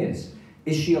 million years.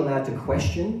 Is she allowed to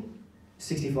question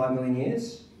 65 million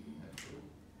years?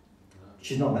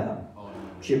 She's not allowed.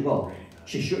 She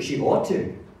ought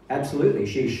to. Absolutely,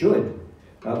 she should.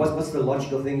 What's the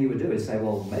logical thing you would do is say,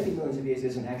 well, maybe millions of years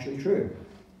isn't actually true.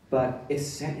 But it's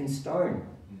set in stone.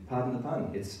 Pardon the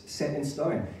pun. It's set in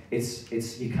stone.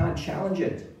 You can't challenge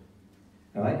it.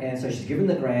 All right? And so she's given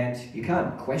the grant. You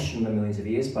can't question the millions of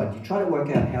years, but you try to work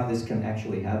out how this can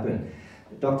actually happen.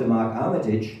 Dr. Mark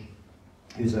Armitage,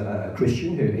 who's a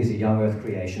Christian, he's a young earth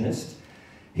creationist,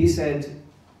 he said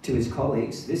to his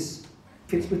colleagues, this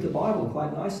fits with the Bible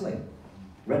quite nicely.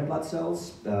 Red blood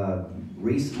cells,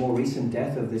 more recent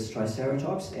death of this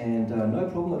Triceratops, and no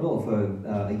problem at all for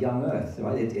a young earth,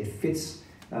 right? It fits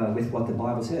with what the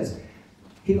Bible says.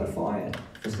 He got fired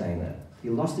for saying that. He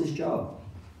lost his job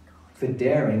for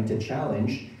daring to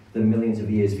challenge the millions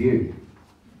of years view.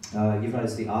 You've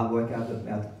noticed the artwork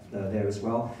out there as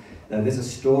well. There's a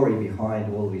story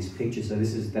behind all of these pictures. So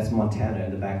that's Montana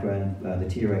in the background, the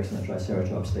T-Rex and the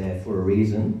Triceratops there for a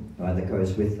reason that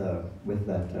goes with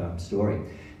that story.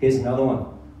 Here's another one.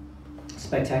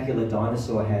 Spectacular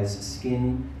dinosaur has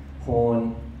skin,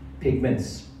 horn,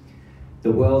 pigments.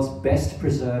 The world's best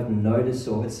preserved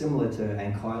nodosaur, it's similar to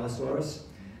Ankylosaurus.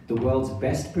 The world's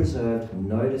best preserved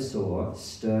nodosaur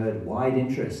stirred wide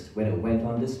interest when it went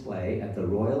on display at the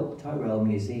Royal Tyrrell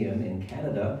Museum in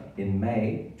Canada in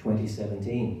May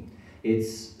 2017.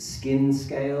 Its skin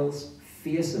scales,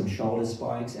 fearsome shoulder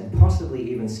spikes, and possibly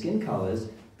even skin colors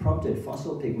prompted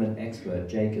fossil pigment expert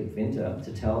Jacob Winter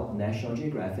to tell National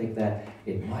Geographic that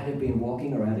it might have been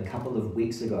walking around a couple of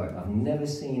weeks ago. I've never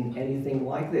seen anything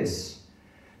like this.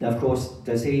 Now, of course,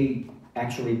 does he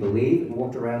actually believe it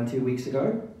walked around 2 weeks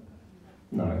ago?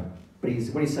 No. But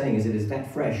what he's saying is it is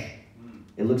that fresh.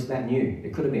 It looks that new.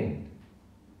 It could have been.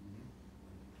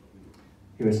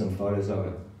 Here are some photos of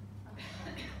it.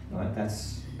 Right,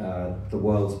 that's the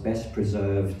world's best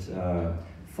preserved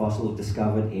fossil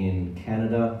discovered in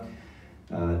Canada.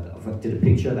 I did a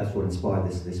picture. That's what inspired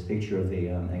this picture of the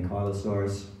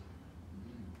Ankylosaurus.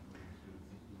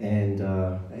 And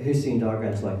who's seen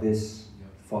diagrams like this?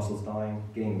 Fossils dying,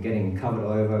 getting covered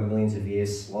over millions of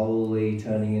years, slowly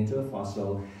turning into a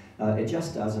fossil. It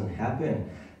just doesn't happen.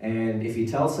 And if you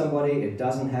tell somebody it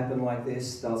doesn't happen like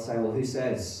this, they'll say, well, who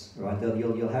says? Right?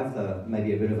 You'll have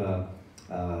maybe a bit of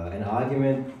an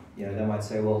argument. You know, they might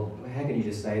say, well, how can you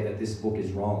just say that this book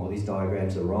is wrong or these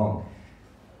diagrams are wrong?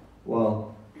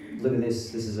 Well, look at this.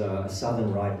 This is a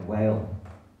southern right whale.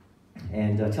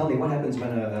 And tell me, what happens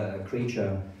when a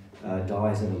creature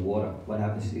dies in the water? What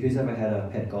happens? Who's ever had a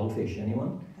pet goldfish?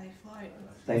 Anyone?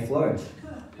 They float.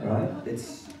 Right?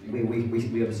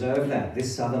 We observe that.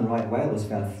 This southern right whale was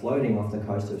found floating off the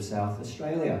coast of South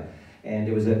Australia. And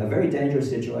it was a very dangerous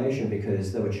situation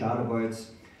because there were charter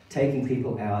boats taking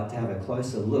people out to have a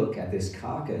closer look at this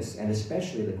carcass, and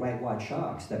especially the great white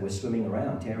sharks that were swimming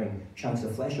around, tearing chunks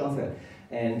of flesh off it.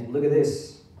 And look at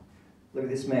this. Look at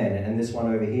this man and this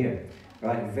one over here.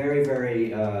 Right? Very, very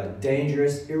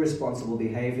dangerous, irresponsible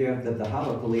behavior. The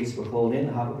harbour police were called in,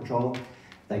 the harbour patrol.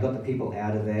 They got the people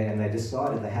out of there and they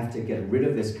decided they have to get rid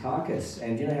of this carcass.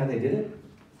 And do you know how they did it?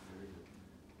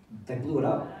 They blew it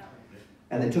up.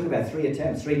 And they took about 3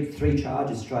 attempts, three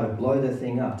charges to try to blow the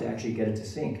thing up to actually get it to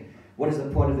sink. What is the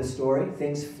point of the story?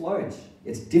 Things float.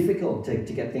 It's difficult to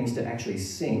get things to actually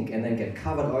sink and then get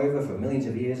covered over for millions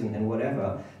of years and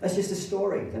whatever. That's just a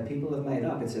story that people have made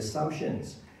up. It's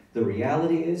assumptions. The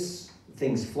reality is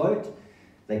things float.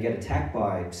 They get attacked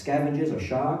by scavengers or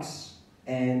sharks.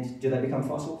 And do they become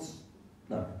fossils?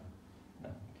 No.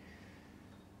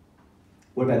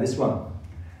 What about this one?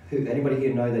 Anybody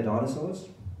here know they're dinosaurs?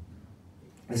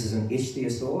 This is an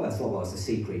ichthyosaur. That's well, it's a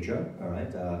sea creature, all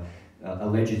right,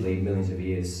 allegedly millions of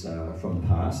years from the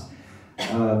past.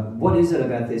 What is it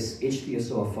about this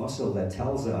ichthyosaur fossil that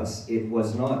tells us it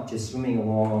was not just swimming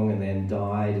along and then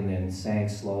died and then sank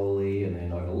slowly and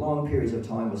then over long periods of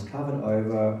time was covered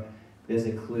over? There's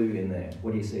a clue in there.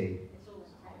 What do you see?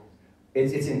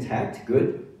 It's intact,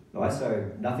 good. All right, so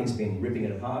nothing's been ripping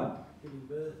it apart. Giving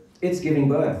birth. It's giving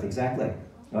birth, exactly.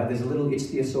 All right, there's a little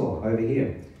ichthyosaur over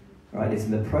here. Right, it's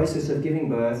in the process of giving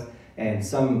birth, and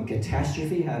some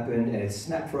catastrophe happened, and it's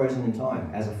snap frozen in time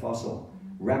as a fossil,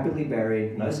 rapidly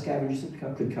buried. No scavengers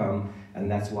could come, and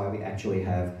that's why we actually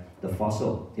have the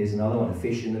fossil. Here's another one: a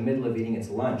fish in the middle of eating its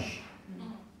lunch.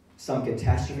 Some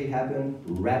catastrophe happened,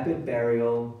 rapid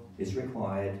burial is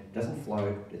required, doesn't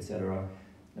float, etc.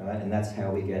 Right, and that's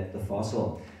how we get the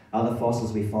fossil. Other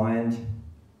fossils we find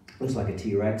looks like a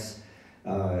T-Rex.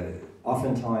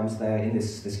 Oftentimes they're in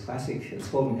this classic, it's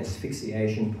called an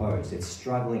asphyxiation pose. It's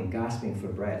struggling, gasping for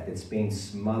breath. It's being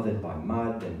smothered by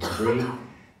mud and debris,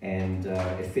 and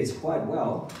it fits quite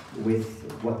well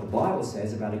with what the Bible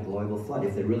says about a global flood.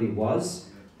 If there really was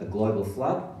a global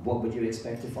flood, what would you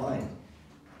expect to find?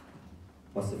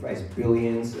 What's the phrase?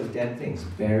 Billions of dead things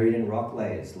buried in rock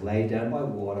layers, laid down by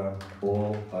water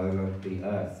all over the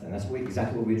earth. And that's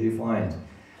exactly what we do find.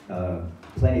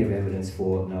 Plenty of evidence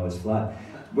for Noah's flood.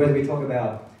 Whether we talk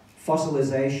about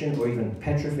Fossilization or even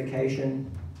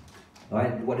petrification.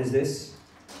 Right? What is this?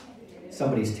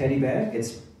 Somebody's teddy bear.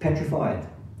 It's petrified.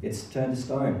 It's turned to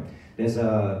stone. There's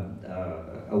a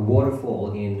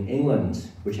waterfall in England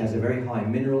which has a very high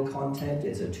mineral content.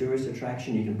 It's a tourist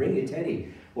attraction. You can bring your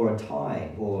teddy or a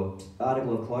tie or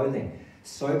article of clothing,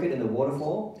 soak it in the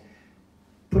waterfall,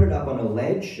 put it up on a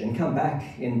ledge and come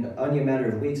back in only a matter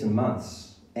of weeks and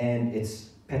months, and it's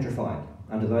petrified.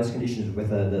 Under those conditions, with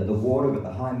the water, with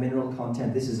the high mineral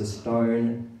content, this is a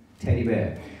stone teddy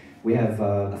bear. We have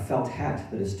a felt hat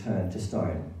that is turned to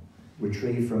stone,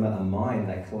 retrieved from a mine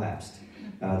that collapsed.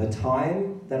 The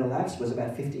time that elapsed was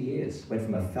about 50 years. Went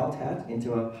from a felt hat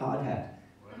into a hard hat.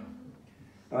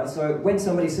 All right, so when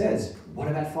somebody says, what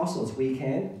about fossils? We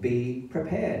can be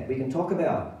prepared. We can talk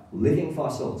about living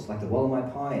fossils, like the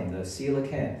Wollemi pine, the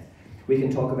coelacanth. We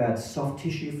can talk about soft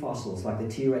tissue fossils, like the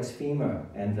T-Rex femur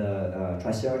and the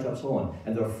Triceratops horn.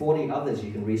 And there are 40 others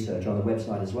you can research on the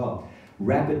website as well.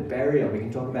 Rapid burial, we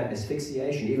can talk about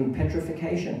asphyxiation, even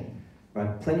petrification.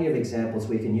 Right? Plenty of examples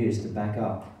we can use to back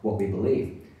up what we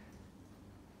believe.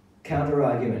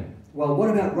 Counter-argument. Well, what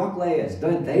about rock layers?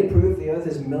 Don't they prove the Earth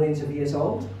is millions of years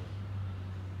old?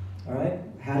 All right,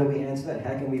 how do we answer that?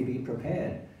 How can we be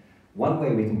prepared? One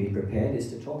way we can be prepared is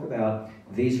to talk about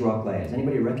these rock layers.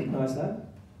 Anybody recognize that?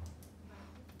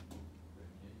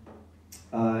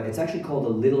 It's actually called the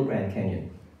Little Grand Canyon.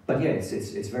 But yeah,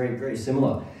 it's very, very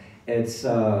similar. It's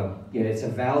a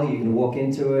valley, you can walk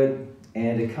into it,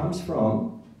 and it comes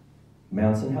from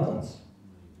Mount St. Helens.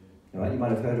 All right, you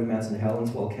might have heard of Mount St. Helens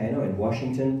volcano in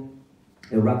Washington.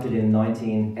 Erupted in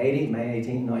 1980, May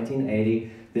 18,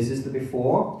 1980. This is the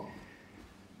before.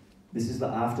 This is the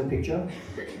after picture,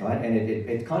 right? And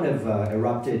it kind of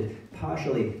erupted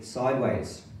partially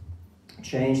sideways.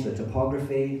 Changed the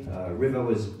topography, river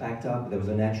was backed up, there was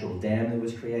a natural dam that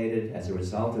was created as a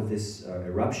result of this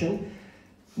eruption.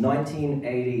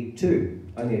 1982,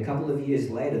 only a couple of years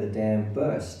later, the dam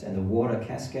burst and the water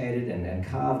cascaded and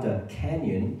carved a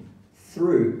canyon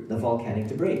through the volcanic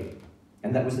debris.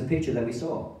 And that was the picture that we saw.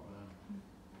 All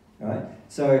right?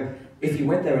 So if you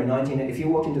went there if you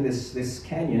walked into this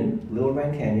canyon, Little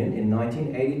Grand Canyon, in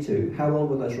 1982, how old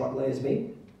would those rock layers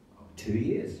be? 2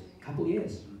 years, a couple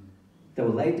years. They were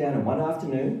laid down in one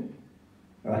afternoon.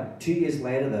 All right? 2 years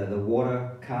later, the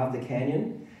water carved the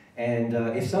canyon. And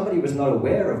if somebody was not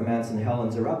aware of Mount St.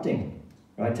 Helens erupting,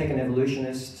 right? Take an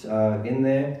evolutionist in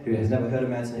there who has never heard of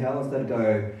Mount St. Helens, they'd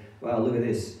go, well, look at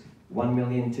this, 1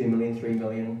 million, 2 million, 3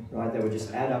 million, right? They would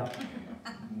just add up,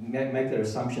 make their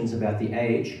assumptions about the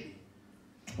age.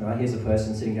 All right, here's a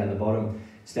person sitting down the bottom,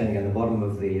 standing at the bottom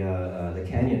of the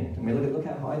canyon. I mean, look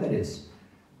how high that is.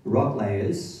 Rock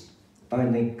layers,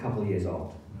 only a couple of years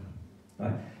old.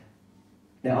 Right?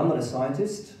 Now, I'm not a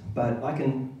scientist, but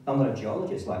I'm not a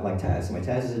geologist like Taz. I mean,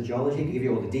 Taz is a geologist. He can give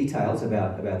you all the details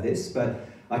about this, but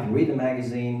I can read the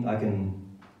magazine. I can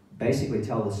basically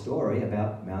tell the story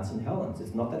about Mount St. Helens.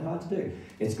 It's not that hard to do.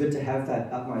 It's good to have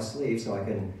that up my sleeve so I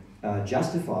can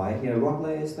justify, rock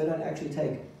layers, they don't actually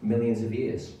take millions of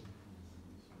years.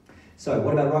 So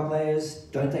what about rock layers?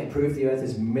 Don't they prove the Earth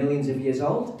is millions of years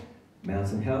old? Mount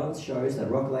St. Helens shows that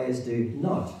rock layers do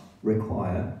not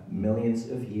require millions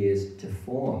of years to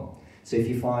form. So if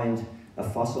you find a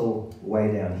fossil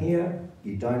way down here,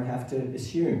 you don't have to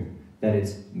assume that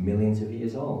it's millions of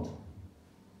years old.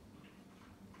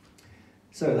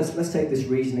 So let's take this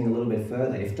reasoning a little bit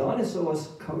further. If dinosaurs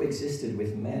coexisted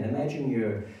with men, imagine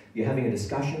you're having a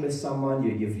discussion with someone,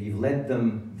 you've led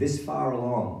them this far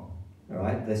along, all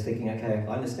right? They're thinking, okay,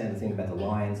 I understand the thing about the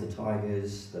lions, the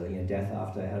tigers, the death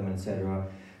after Adam, etc.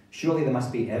 Surely there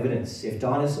must be evidence. If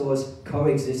dinosaurs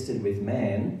coexisted with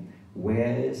man,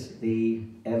 where's the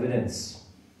evidence?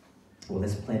 Well,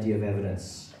 there's plenty of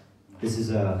evidence. This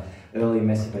is a early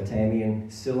Mesopotamian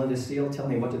cylinder seal. Tell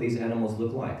me, what do these animals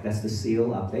look like? That's the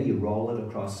seal up there. You roll it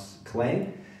across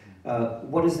clay.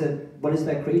 What is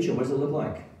that creature? What does it look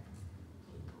like?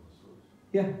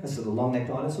 Yeah, that's a long-necked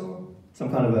dinosaur.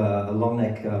 Some kind of a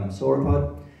long-neck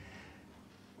sauropod.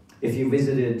 If you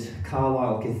visited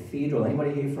Carlisle Cathedral,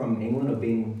 anybody here from England or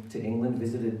been to England,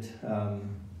 visited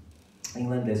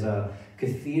England? There's a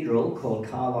cathedral called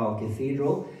Carlisle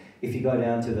Cathedral. If you go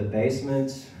down to the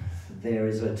basement, there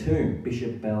is a tomb,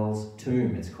 Bishop Bell's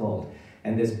tomb it's called.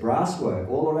 And there's brasswork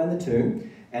all around the tomb,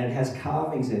 and it has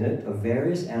carvings in it of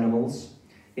various animals,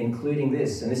 including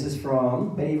this. And this is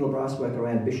from medieval brasswork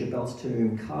around Bishop Bell's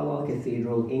tomb, Carlisle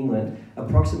Cathedral, England,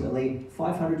 approximately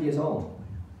 500 years old.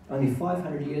 Only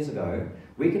 500 years ago,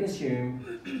 we can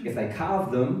assume if they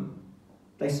carved them,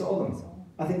 they saw them.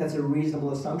 I think that's a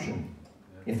reasonable assumption.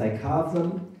 If they carved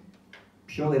them,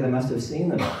 surely they must have seen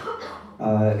them.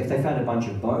 If they found a bunch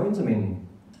of bones, I mean,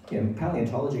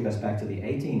 paleontology goes back to the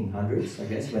 1800s, I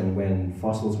guess, when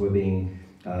fossils were being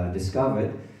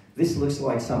discovered. This looks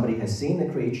like somebody has seen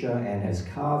the creature and has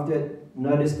carved it.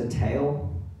 Notice the tail.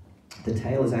 The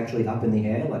tail is actually up in the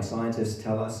air, like scientists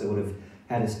tell us it would have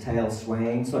had its tail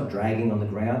swaying. It's not dragging on the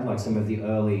ground like some of the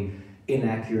early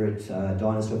inaccurate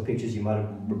dinosaur pictures you might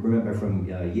remember from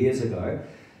years ago.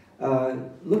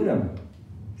 Look at them.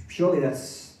 Surely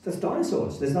that's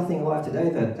dinosaurs. There's nothing alive today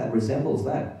that resembles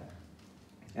that.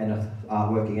 And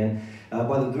artwork again.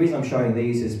 But the reason I'm showing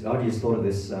these is I just thought of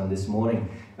this this morning.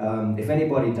 If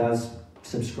anybody does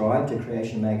subscribe to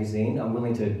Creation Magazine, I'm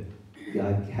willing to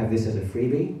have this as a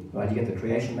freebie. Right? You get the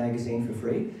Creation Magazine for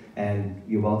free, and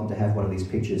you're welcome to have one of these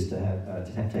pictures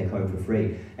to take home for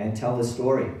free and tell the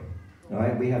story. All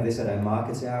right? We have this at our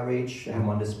markets outreach, have them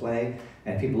on display,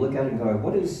 and people look at it and go,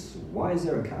 why is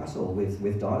there a castle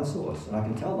with dinosaurs? And I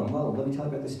can tell them, well, let me tell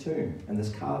you about this tomb and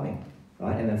this carving.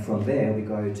 Right? And then from there, we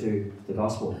go to the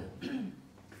gospel.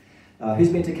 Who's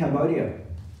been to Cambodia?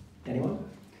 Anyone?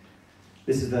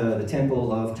 This is the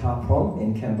temple of Ta Prohm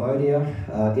in Cambodia.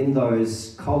 In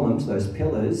those columns, those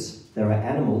pillars, there are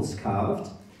animals carved,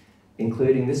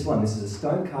 including this one. This is a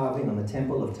stone carving on the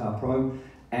temple of Ta Prohm,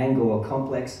 Angkor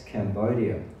Complex,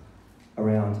 Cambodia,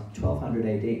 around 1200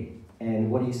 AD.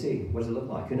 And what do you see? What does it look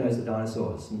like? Who knows the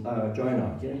dinosaurs? Jonah,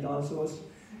 do you know any dinosaurs?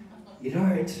 You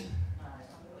don't?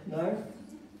 No?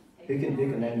 Who can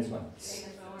name this one?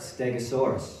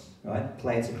 Stegosaurus, right?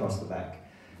 Plates across the back.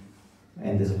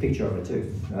 And there's a picture of it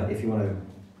too, right? If you want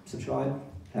to subscribe,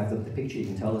 have the picture, you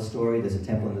can tell the story. There's a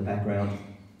temple in the background.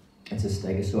 It's a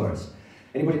Stegosaurus.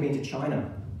 Anybody been to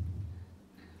China?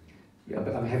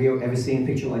 Yeah, have you ever seen a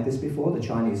picture like this before, the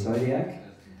Chinese zodiac?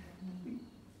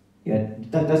 Yeah,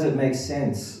 does it make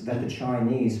sense that the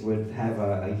Chinese would have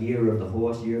a year of the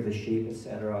horse, year of the sheep,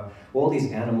 etc., all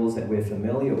these animals that we're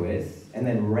familiar with, and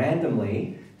then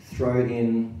randomly throw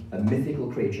in a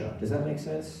mythical creature? Does that make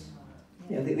sense?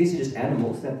 Yeah, these are just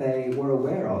animals that they were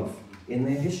aware of in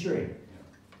their history.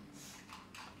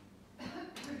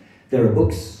 There are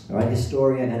books, right?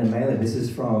 Historia Animalia. This is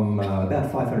from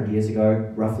about 500 years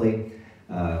ago, roughly,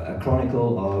 a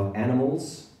chronicle of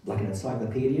animals, like an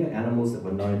encyclopedia, animals that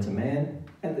were known to man,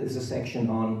 and there's a section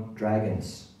on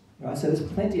dragons. Right? So there's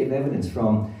plenty of evidence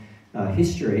from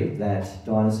history that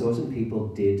dinosaurs and people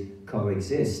did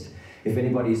coexist. If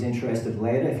anybody is interested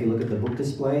later, if you look at the book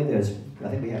display, I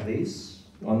think we have these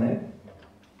on there.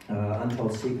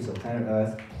 Untold Secrets of Planet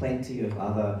Earth, plenty of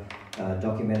other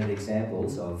documented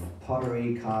examples of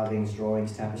pottery, carvings,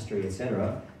 drawings, tapestry,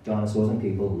 etc. Dinosaurs and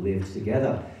people lived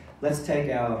together. Let's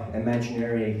take our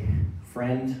imaginary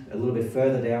friend a little bit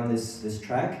further down this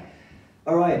track.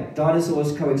 All right,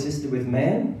 dinosaurs coexisted with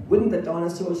man. Wouldn't the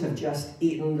dinosaurs have just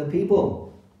eaten the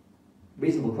people?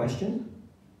 Reasonable question,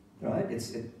 right?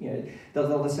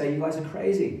 They'll say, you guys are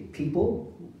crazy.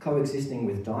 People coexisting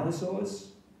with dinosaurs.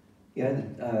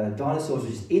 Dinosaurs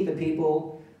would just eat the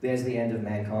people. There's the end of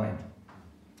mankind.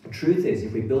 The truth is,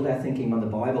 if we build our thinking on the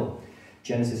Bible,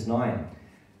 Genesis 9,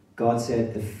 God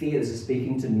said the fear, this is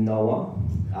speaking to Noah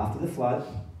after the flood,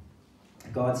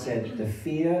 God said, the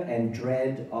fear and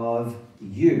dread of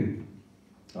you,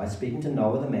 right, speaking to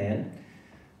Noah the man,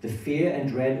 the fear and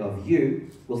dread of you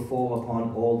will fall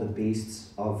upon all the beasts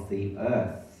of the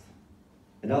earth.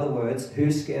 In other words,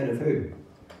 who's scared of who?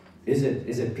 Is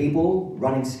it people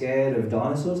running scared of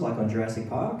dinosaurs like on Jurassic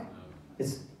Park?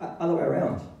 It's other way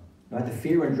around. Right? The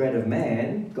fear and dread of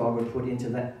man, God would put into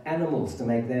the animals to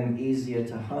make them easier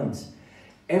to hunt.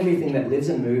 Everything that lives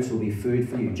and moves will be food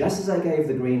for you. Just as I gave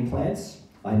the green plants,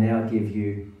 I now give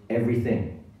you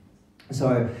everything.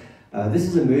 So this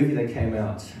is a movie that came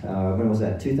out, when was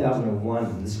that?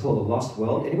 2001. This is called The Lost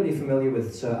World. Anybody familiar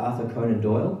with Sir Arthur Conan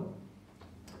Doyle?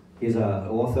 He's an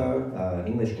author,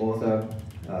 English author,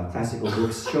 classical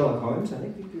books. Sherlock Holmes, I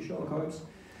think you do Sherlock Holmes.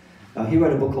 He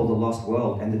wrote a book called The Lost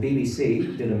World, and the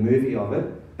BBC did a movie of it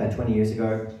about 20 years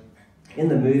ago. In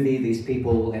the movie, these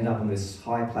people end up on this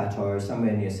high plateau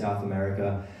somewhere near South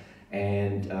America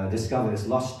and discover this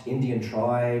lost Indian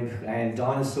tribe and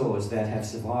dinosaurs that have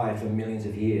survived for millions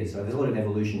of years. So there's a lot of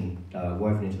evolution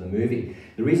woven into the movie.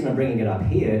 The reason I'm bringing it up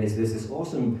here is there's this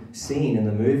awesome scene in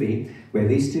the movie where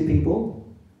these two people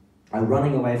are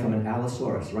running away from an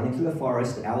Allosaurus, running through the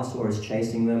forest. The Allosaurus is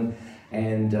chasing them,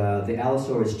 and the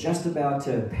Allosaurus is just about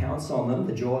to pounce on them.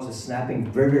 The jaws are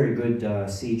snapping. Very, very good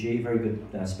CG, very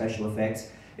good special effects.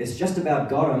 It's just about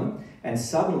got them, and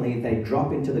suddenly they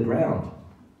drop into the ground.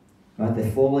 Right?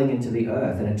 They're falling into the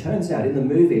earth, and it turns out in the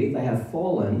movie they have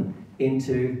fallen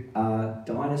into a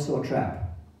dinosaur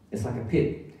trap. It's like a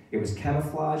pit. It was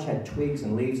camouflage, had twigs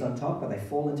and leaves on top, but they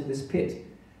fall into this pit.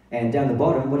 And down the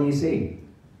bottom, what do you see?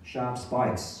 Sharp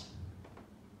spikes.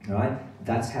 All right?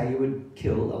 That's how you would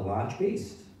kill a large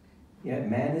beast.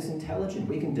 Man is intelligent.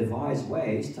 We can devise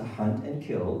ways to hunt and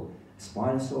kill a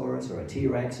Spinosaurus or a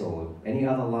T-Rex or any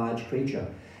other large creature.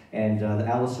 And the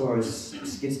Allosaurus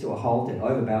skids to a halt, it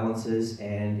overbalances,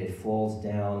 and it falls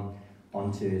down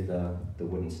onto the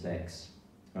wooden stakes.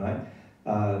 Right?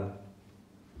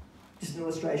 Just an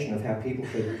illustration of how people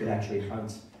could actually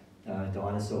hunt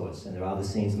dinosaurs, and there are other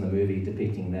scenes in the movie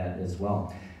depicting that as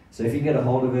well. So if you get a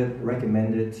hold of it,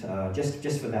 recommend it,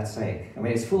 just for that sake. I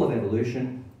mean, it's full of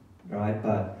evolution, right?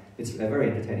 But it's a very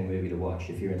entertaining movie to watch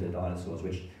if you're into dinosaurs,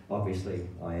 which obviously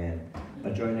I am.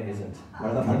 But Jonah isn't.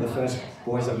 One of the first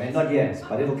boys I've met, not yet,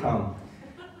 but it'll come.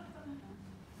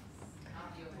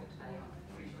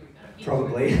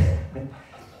 Probably.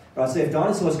 Right, so if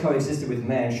dinosaurs coexisted with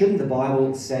man, shouldn't the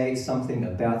Bible say something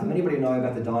about them? Anybody know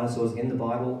about the dinosaurs in the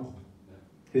Bible?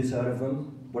 Who's heard of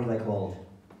them? What are they called?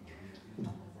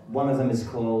 One of them is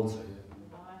called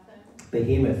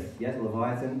Behemoth. Yeah,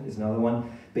 Leviathan is another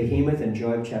one. Behemoth in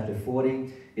Job chapter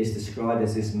 40 is described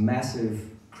as this massive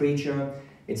creature.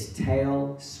 Its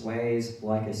tail sways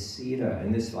like a cedar.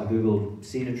 And this, I googled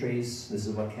cedar trees. This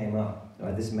is what came up.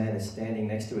 Right, this man is standing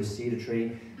next to a cedar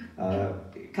tree.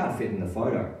 It can't fit in the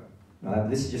photo. Right?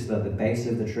 This is just the base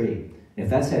of the tree. And if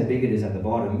that's how big it is at the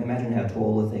bottom, imagine how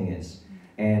tall the thing is.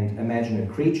 And imagine a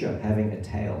creature having a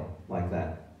tail like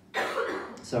that.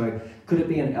 So could it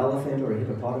be an elephant or a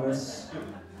hippopotamus?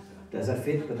 Does that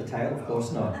fit with the tail? Of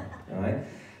course not. All right?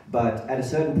 But at a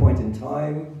certain point in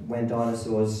time, when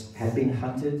dinosaurs had been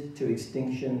hunted to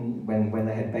extinction, when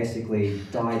they had basically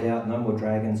died out, no more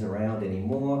dragons around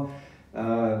anymore,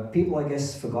 people, I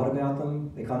guess, forgot about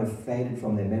them. They kind of faded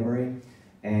from their memory.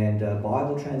 And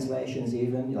Bible translations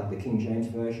even, like the King James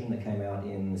Version that came out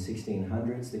in the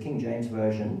 1600s. The King James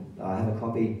Version, I have a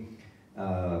copy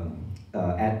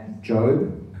at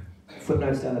Job,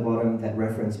 footnotes down the bottom that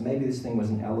reference maybe this thing was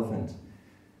an elephant,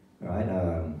 right?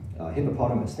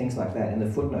 Hippopotamus, things like that, in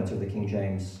the footnotes of the King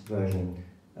James Version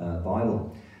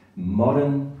Bible.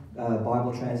 Modern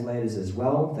Bible translators as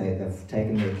well, they've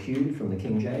taken their cue from the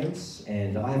King James,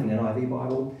 and I have an NIV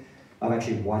Bible. I've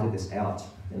actually whited this out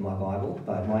in my Bible,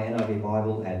 but my NIV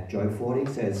Bible at Job 40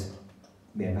 says,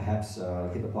 perhaps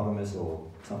hippopotamus or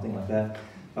something like that.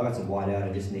 I got some white out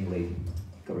and just neatly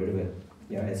got rid of it.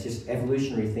 It's just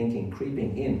evolutionary thinking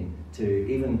creeping in to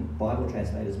even Bible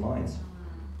translators' minds.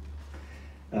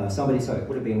 So it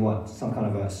would have been what? Some kind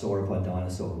of a sauropod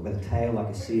dinosaur with a tail like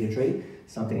a cedar tree,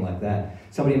 something like that.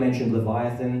 Somebody mentioned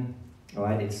Leviathan. All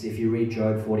right, if you read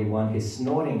Job 41, his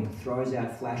snorting throws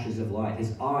out flashes of light.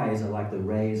 His eyes are like the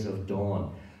rays of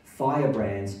dawn.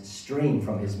 Firebrands stream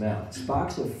from his mouth.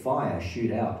 Sparks of fire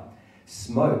shoot out.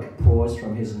 Smoke pours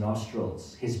from his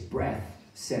nostrils. His breath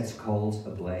sets coals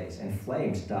ablaze, and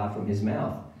flames dart from his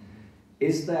mouth.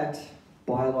 Is that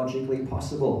biologically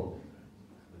possible?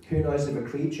 Who knows of a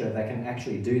creature that can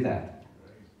actually do that?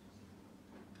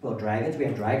 Well, dragons, we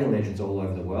have dragon legends all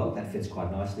over the world. That fits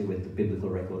quite nicely with the biblical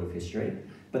record of history.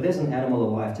 But there's an animal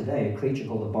alive today, a creature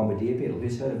called the bombardier beetle.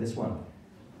 Who's heard of this one?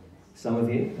 Some of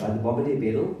you, the bombardier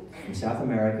beetle from South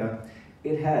America.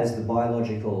 It has the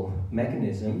biological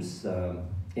mechanisms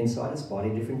inside its body,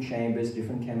 different chambers,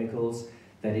 different chemicals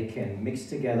that it can mix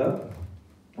together.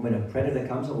 And when a predator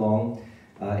comes along,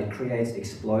 it creates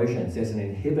explosions. There's an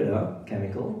inhibitor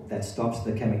chemical that stops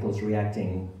the chemicals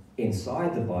reacting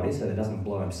inside the body so that it doesn't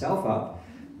blow himself up.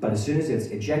 But as soon as it's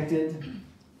ejected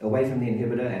away from the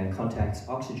inhibitor and contacts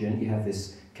oxygen, you have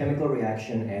this chemical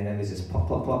reaction, and then there's this pop,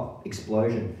 pop, pop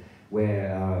explosion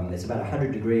where it's about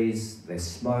 100 degrees, there's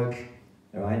smoke,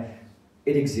 all right?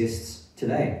 It exists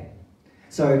today.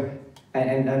 So,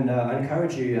 and I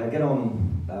encourage you, get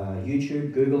on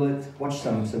YouTube, Google it, watch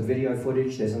some video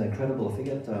footage. There's an incredible,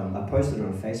 I posted it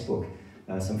on Facebook,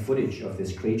 some footage of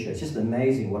this creature. It's just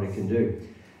amazing what it can do.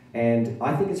 And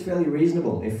I think it's fairly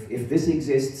reasonable. If this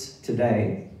exists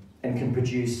today and can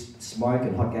produce smoke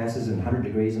and hot gases and 100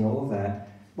 degrees and all of that,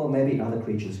 well, maybe other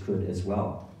creatures could as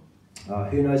well.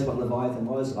 Who knows what Leviathan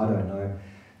was? I don't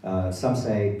know. Some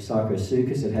say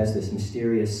Sarcosuchus. It has this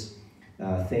mysterious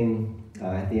thing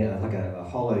at the end, like a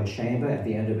hollow chamber at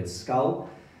the end of its skull.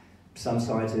 Some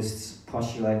scientists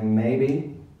postulate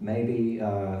maybe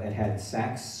it had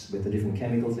sacs with the different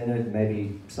chemicals in it.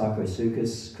 Maybe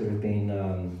Sarcosuchus could have been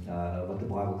what the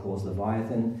Bible calls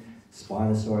Leviathan.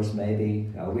 Spinosaurus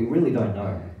maybe. We really don't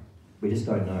know. We just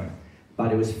don't know.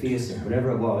 But it was fearsome.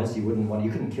 Whatever it was, you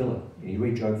couldn't kill it. You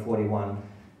read Job 41,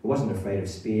 it wasn't afraid of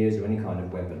spears or any kind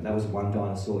of weapon. That was one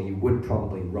dinosaur you would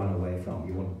probably run away from.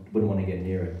 You wouldn't want to get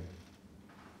near it.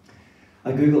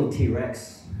 I googled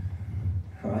T-Rex.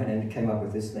 right? And it came up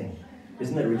with this thing.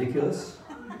 Isn't that ridiculous?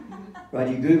 Right,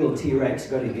 you Google T-Rex,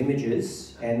 go to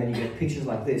images, and then you get pictures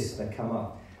like this that come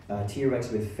up.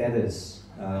 T-Rex with feathers.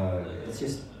 It's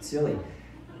just silly.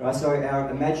 Right, so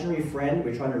our imaginary friend,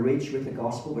 we're trying to reach with the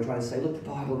gospel, we're trying to say, look, the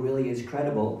Bible really is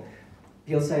credible.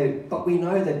 He'll say, but we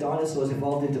know that dinosaurs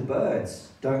evolved into birds,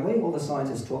 don't we? All the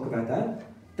scientists talk about that.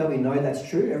 Don't we know that's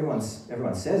true? Everyone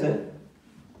says it.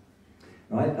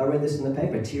 Right? I read this in the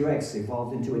paper. T-Rex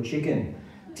evolved into a chicken.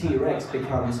 T-Rex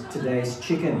becomes today's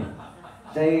chicken.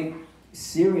 They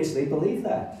seriously believe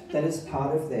that. That is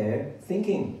part of their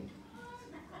thinking.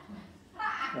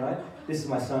 Right? This is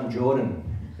my son Jordan.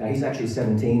 Now, he's actually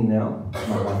 17 now,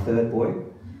 my third boy.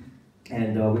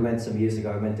 And we went some years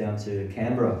ago, we went down to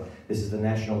Canberra. This is the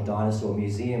National Dinosaur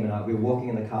Museum, and we were walking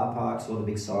in the car park, saw the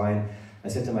big sign. I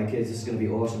said to my kids, this is going to be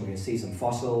awesome. We're going to see some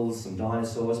fossils, some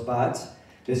dinosaurs, but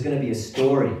there's going to be a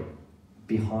story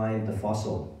behind the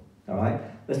fossil. All right?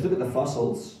 Let's look at the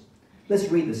fossils. Let's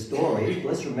read the story. But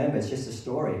let's remember, it's just a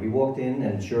story. We walked in,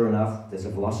 and sure enough, there's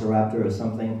a velociraptor or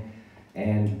something,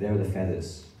 and there are the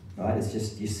feathers. Right? It's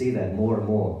just, you see that more and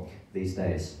more these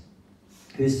days.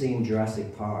 Who's seen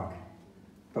Jurassic Park?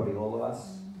 Probably all of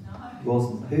us. No.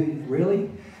 Who, really?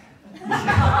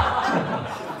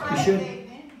 You should.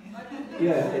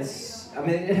 Yeah,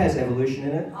 it has evolution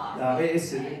in it.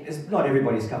 It's not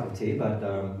everybody's cup of tea, but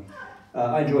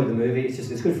I enjoyed the movie.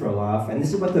 It's good for a laugh. And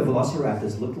this is what the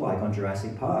velociraptors looked like on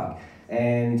Jurassic Park.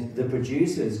 And the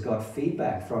producers got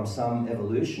feedback from some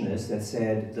evolutionists that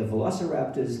said the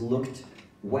velociraptors looked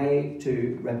way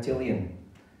too reptilian.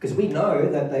 Because we know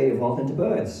that they evolved into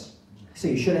birds. So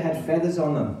you should have had feathers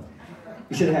on them.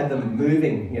 You should have had them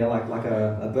moving, like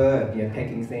a bird,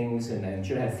 pecking things, and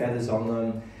should have had feathers on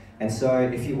them. And so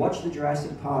if you watch the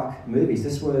Jurassic Park movies,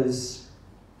 this was,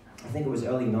 I think it was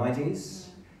early 90s,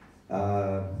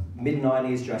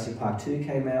 mid-90s, Jurassic Park 2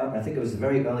 came out. And I think it was the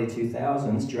very early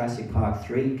 2000s, Jurassic Park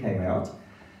 3 came out.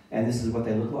 And this is what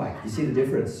they look like. You see the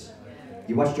difference?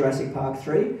 You watch Jurassic Park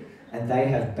 3, and they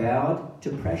have bowed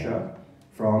to pressure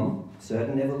from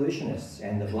certain evolutionists,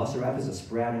 and the velociraptors are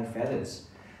sprouting feathers.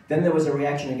 Then there was a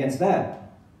reaction against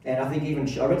that. And I think even,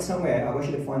 I read somewhere, I wish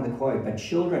I could find the quote, but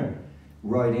children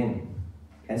wrote in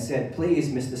and said, please,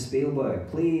 Mr. Spielberg,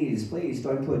 please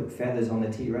don't put feathers on the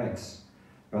T-Rex.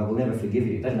 Right, we'll never forgive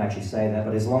you. They didn't actually say that,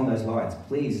 but it's along those lines.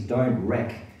 Please don't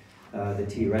wreck the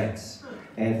T-Rex.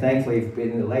 And thankfully,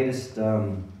 in the latest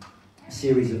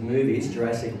series of movies,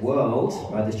 Jurassic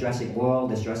World, right, there's Jurassic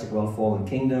World Fallen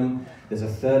Kingdom, there's a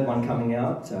third one coming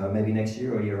out, maybe next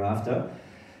year or year after.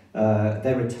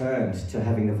 They returned to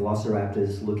having the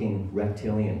velociraptors looking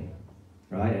reptilian,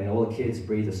 right? And all the kids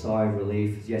breathe a sigh of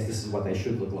relief. Yes, this is what they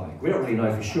should look like. We don't really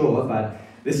know for sure, but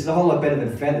this is a whole lot better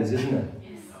than feathers, isn't it?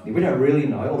 Yes. We don't really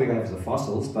know. All we have is the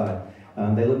fossils, but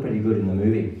they look pretty good in the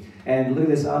movie. And look at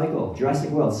this article, Jurassic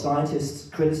World. Scientists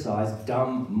criticize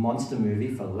dumb monster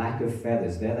movie for lack of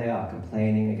feathers. There they are,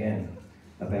 complaining again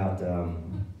about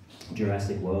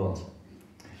Jurassic World.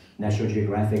 National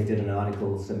Geographic did an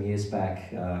article some years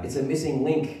back. It's a missing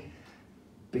link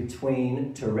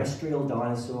between terrestrial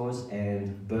dinosaurs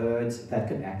and birds that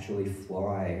could actually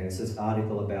fly. And it's this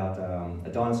article about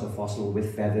a dinosaur fossil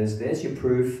with feathers. There's your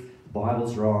proof. The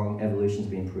Bible's wrong. Evolution's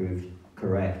been proved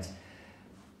correct.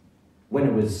 When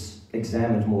it was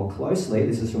examined more closely,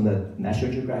 this is from the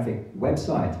National Geographic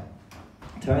website,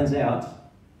 turns out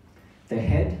the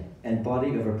head and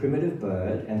body of a primitive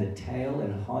bird and the tail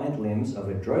and hind limbs of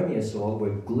a dromaeosaur were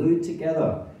glued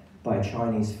together by a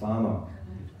Chinese farmer.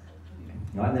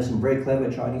 Right? And there's some very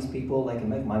clever Chinese people. They can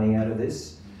make money out of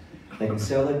this. They can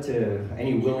sell it to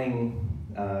any willing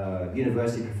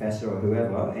university professor or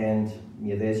whoever, and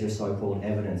there's your so-called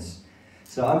evidence.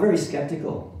 So I'm very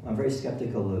skeptical. I'm very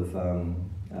skeptical of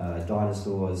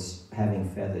dinosaurs having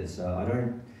feathers. I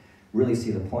don't really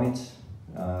see the point.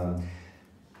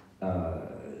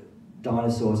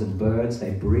 Dinosaurs and birds, they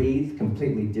breathe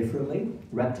completely differently.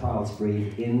 Reptiles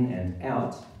breathe in and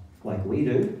out like we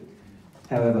do.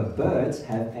 However, birds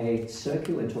have a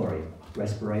circulatory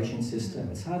respiration system.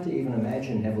 It's hard to even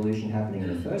imagine evolution happening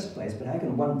in the first place, but how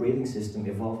can one breathing system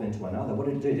evolve into another? What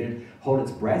did it do? Did it hold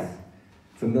its breath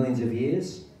for millions of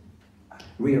years,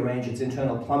 rearrange its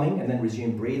internal plumbing, and then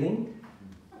resume breathing?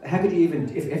 How could you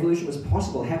even, if evolution was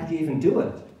possible, how could you even do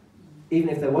it? Even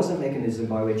if there was a mechanism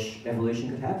by which evolution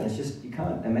could happen, it's just, you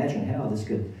can't imagine how this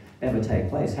could ever take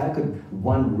place. How could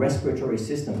one respiratory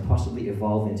system possibly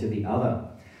evolve into the other?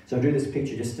 So I drew this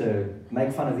picture just to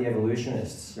make fun of the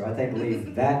evolutionists, right? They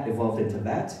believe that evolved into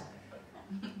that.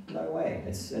 No way,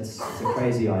 it's a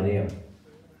crazy idea.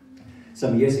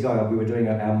 Some years ago, we were doing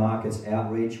our markets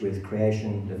outreach with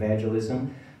creation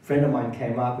evangelism. A friend of mine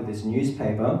came up with this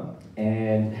newspaper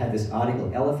and had this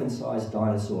article, elephant-sized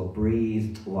dinosaur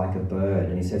breathed like a bird.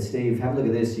 And he said, Steve, have a look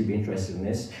at this, you'd be interested in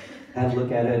this. Had a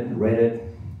look at it, read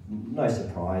it, no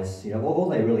surprise. You know, all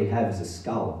they really have is a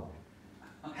skull.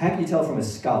 How can you tell from a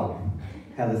skull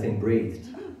how the thing breathed?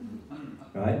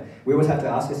 Right? We always have to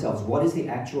ask ourselves, what is the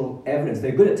actual evidence?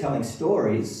 They're good at telling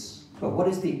stories, but what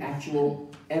is the actual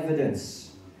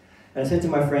evidence? And I said to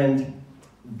my friend,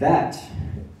 that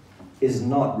is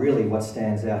not really what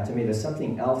stands out to me. There's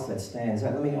something else that stands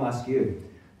out. Let me ask you,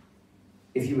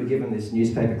 if you were given this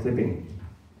newspaper clipping,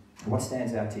 what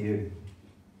stands out to you?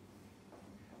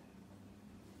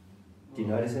 Do you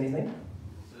notice anything?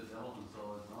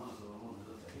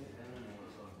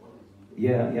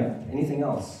 Yeah. Anything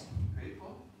else?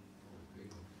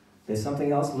 There's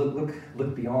something else.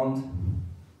 Look beyond.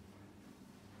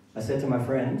 I said to my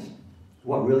friend,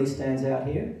 what really stands out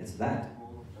here? It's that.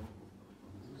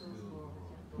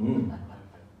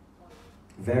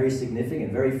 Very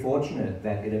significant, very fortunate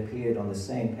that it appeared on the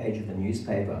same page of the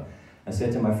newspaper. I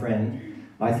said to my friend,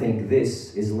 I think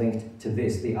this is linked to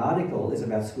this. The article is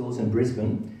about schools in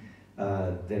Brisbane.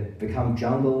 They've become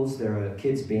jungles. There are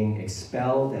kids being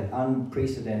expelled at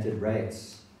unprecedented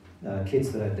rates.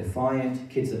 Kids that are defiant,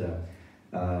 kids that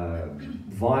are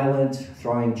violent,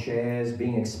 throwing chairs,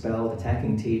 being expelled,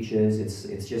 attacking teachers.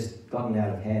 It's just gotten out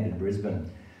of hand in Brisbane.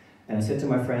 And I said to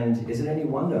my friend, is it any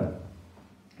wonder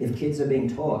if kids are being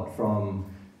taught from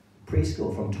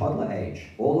preschool, from toddler age,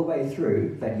 all the way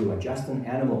through that you are just an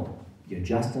animal, you're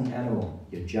just an animal,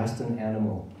 you're just an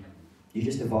animal. You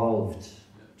just evolved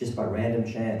just by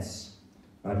random chance.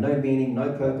 Right? No meaning,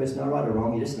 no purpose, no right or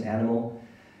wrong, you're just an animal.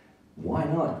 Why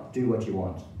not do what you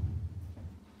want?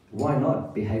 Why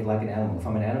not behave like an animal? If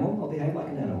I'm an animal, I'll behave like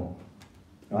an animal.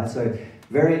 Right? So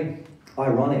very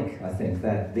ironic, I think,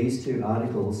 that these two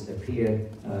articles appear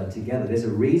together. There's a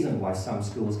reason why some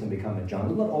schools can become a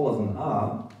jungle. Not all of them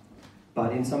are,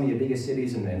 but in some of your bigger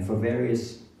cities and for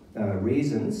various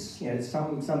reasons, you know,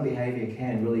 some behaviour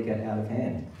can really get out of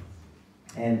hand.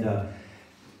 And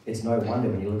it's no wonder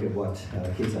when you look at what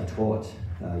kids are taught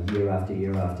year after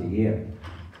year after year.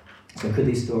 So could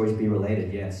these stories be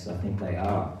related? Yes, I think they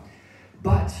are.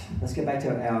 But let's get back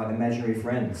to our imaginary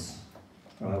friends.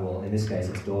 All right, well, in this case,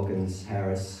 it's Dawkins,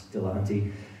 Harris,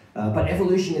 Delahanty. But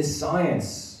evolution is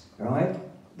science, right?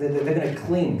 They're going to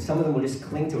cling. Some of them will just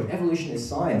cling to it. Evolution is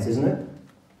science, isn't it?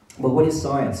 Well, what is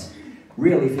science?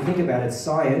 Really, if you think about it,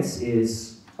 science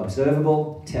is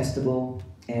observable, testable,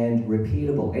 and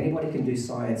repeatable. Anybody can do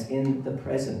science in the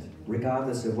present,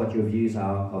 regardless of what your views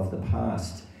are of the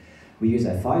past. We use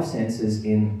our five senses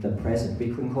in the present.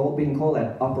 We can call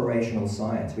that operational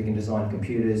science. We can design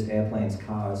computers, airplanes,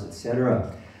 cars,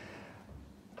 etc.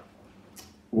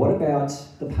 What about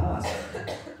the past?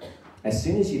 As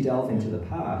soon as you delve into the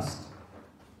past,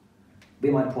 we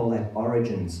might call that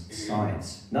origins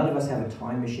science. None of us have a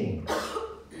time machine.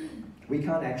 We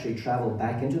can't actually travel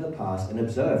back into the past and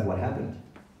observe what happened.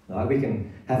 We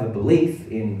can have a belief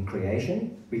in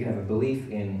creation. We can have a belief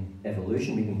in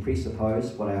evolution. We can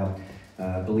presuppose what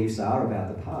our beliefs are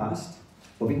about the past,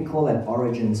 but we can call that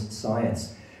origins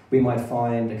science. We might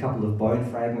find a couple of bone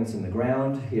fragments in the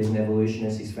ground. Here's an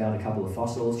evolutionist, he's found a couple of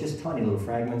fossils, just tiny little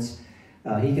fragments.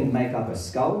 He can make up a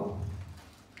skull.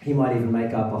 He might even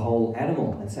make up a whole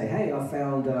animal and say, hey, I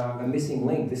found a missing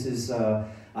link. This is a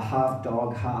half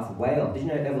dog, half whale. Did you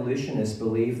know evolutionists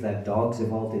believe that dogs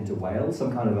evolved into whales?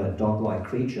 Some kind of a dog-like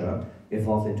creature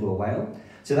evolved into a whale.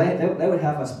 So they would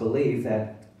have us believe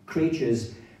that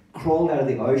creatures crawled out of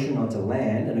the ocean onto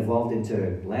land and evolved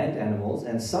into land animals,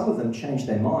 and some of them changed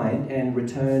their mind and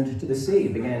returned to the sea,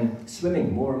 began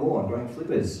swimming more and more and growing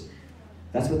flippers.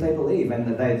 That's what they believe,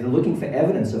 and they're looking for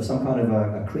evidence of some kind of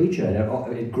a creature.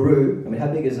 It grew. I mean, how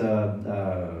big is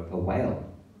a whale?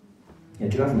 You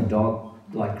know, to go from a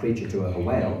dog-like creature to a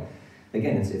whale,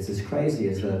 again, it's as crazy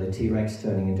as the T-Rex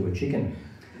turning into a chicken.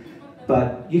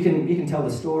 But you can tell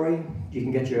the story. You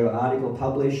can get your article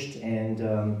published,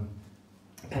 and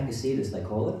Pakicetus, they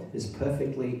call it, is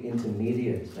perfectly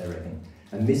intermediate, they reckon.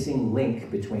 A missing link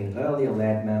between earlier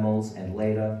land mammals and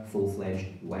later full-fledged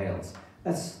whales.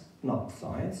 That's not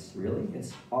science, really.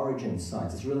 It's origin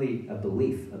science. It's really a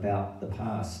belief about the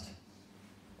past.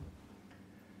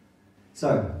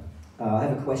 So, I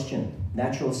have a question.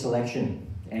 Natural selection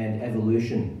and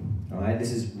evolution. All right,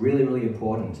 this is really, really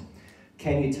important.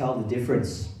 Can you tell the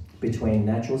difference between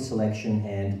natural selection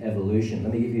and evolution?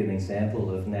 Let me give you an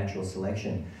example of natural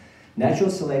selection.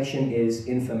 Natural selection is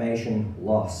information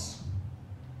loss.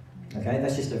 Okay,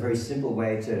 that's just a very simple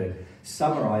way to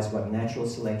summarize what natural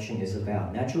selection is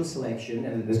about. Natural selection,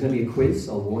 and there's going to be a quiz,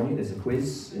 I'll warn you, there's a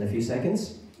quiz in a few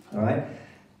seconds, all right?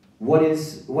 What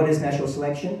is natural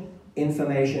selection?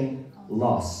 Information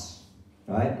loss.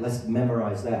 Right? Let's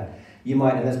memorize that. You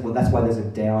might, and that's why there's a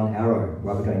down arrow,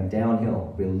 right? We're going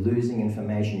downhill. We're losing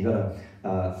information. You've got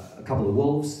a couple of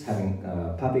wolves having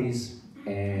puppies,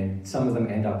 and some of them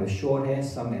end up with short hair,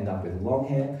 some end up with long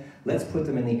hair. Let's put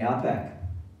them in the outback.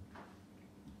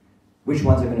 Which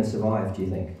ones are going to survive, do you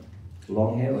think?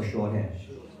 Long hair or short hair?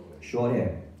 Short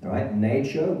hair. All right?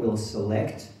 Nature will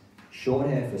select short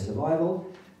hair for survival.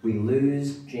 We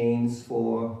lose genes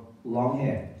for long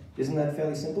hair. Isn't that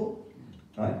fairly simple?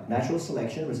 Right? Natural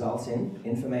selection results in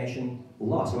information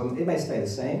loss. Well, it may stay the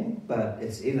same, but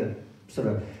it's either sort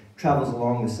of travels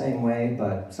along the same way,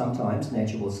 but sometimes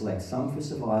nature will select some for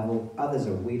survival, others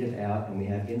are weeded out, and we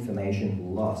have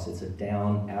information loss. It's a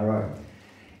down arrow.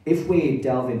 If we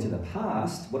delve into the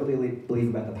past, what do we believe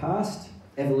about the past?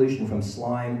 Evolution from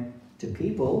slime to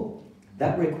people,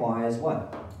 that requires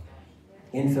what?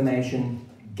 Information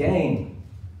gain.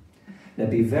 Now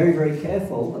be very, very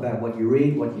careful about what you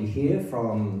read, what you hear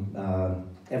from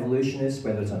evolutionists,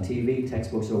 whether it's on TV,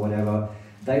 textbooks or whatever.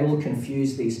 They will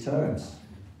confuse these terms.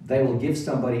 They will give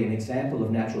somebody an example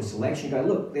of natural selection, go,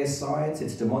 look, there's science,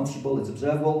 it's demonstrable, it's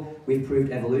observable, we've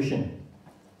proved evolution.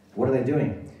 What are they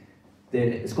doing?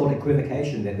 It's called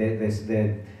equivocation.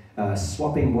 They're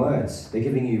swapping words. They're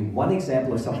giving you one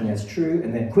example of something that's true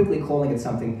and then quickly calling it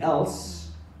something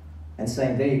else and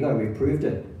saying, there you go, we've proved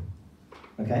it.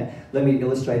 Okay? Let me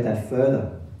illustrate that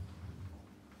further.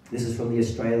 This is from the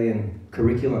Australian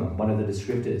curriculum, one of the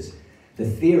descriptors. The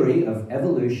theory of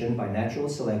evolution by natural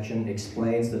selection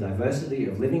explains the diversity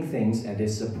of living things and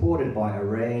is supported by a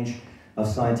range of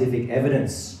scientific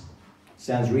evidence.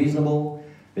 Sounds reasonable.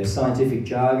 There's scientific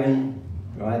jargon,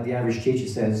 right? The average teacher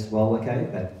says, well, okay,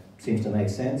 that seems to make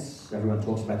sense. Everyone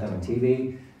talks about that on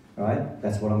TV, right?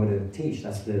 That's what I'm going to teach.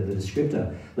 That's the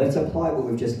descriptor. Let's apply what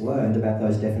we've just learned about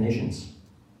those definitions.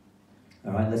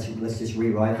 All right, let's just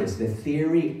rewrite this. The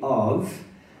theory of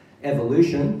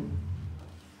evolution,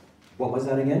 what was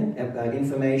that again?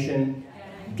 Information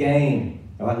gain.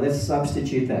 All right, let's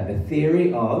substitute that. The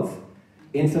theory of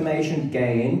information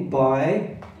gain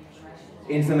by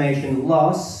information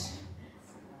loss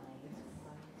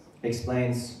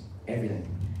explains everything.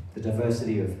 The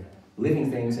diversity of living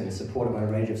things and is supported by a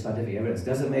range of scientific evidence.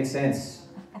 Does it make sense?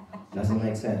 Doesn't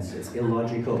make sense. It's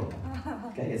illogical.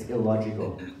 Okay, it's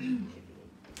illogical.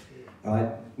 All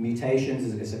right,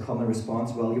 mutations is a common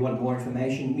response. Well, you want more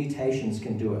information? Mutations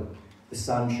can do it. The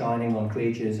sun shining on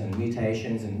creatures and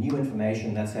mutations and new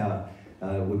information, that's how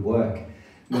it would work.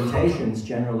 Mutations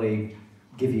generally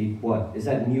give you what? Is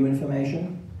that new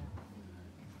information?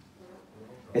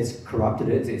 It's corrupted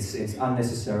it, it's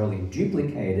unnecessarily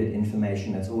duplicated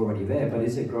information that's already there, but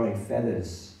is it growing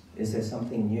feathers? Is there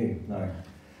something new? No.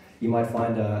 You might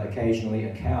find occasionally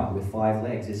a cow with 5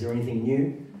 legs. Is there anything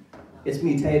new? It's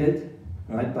mutated,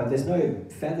 right? But there's no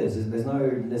feathers, there's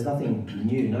nothing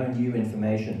new, no new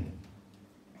information.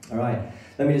 All right,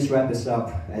 let me just wrap this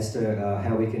up as to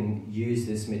how we can use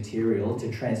this material to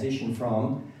transition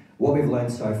from what we've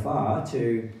learned so far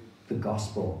to the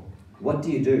gospel. What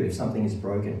do you do if something is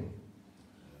broken?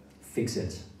 Fix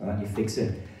it, all right? You fix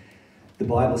it. The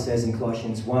Bible says in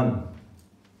Colossians 1,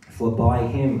 for by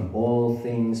him all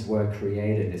things were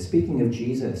created. It's speaking of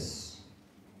Jesus.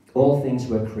 All things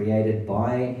were created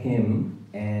by him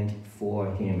and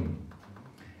for him.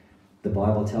 The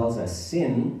Bible tells us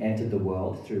sin entered the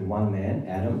world through one man,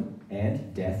 Adam,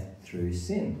 and death through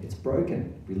sin. It's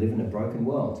broken. We live in a broken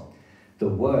world. The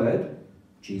Word,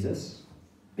 Jesus,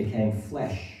 became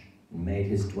flesh and made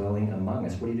his dwelling among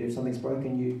us. What do you do if something's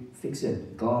broken? You fix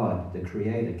it. God, the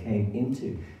Creator, came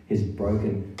into his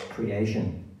broken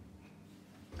creation.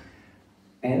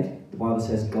 And the Bible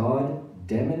says God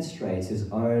demonstrates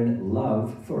his own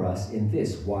love for us in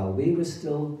this. While we were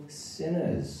still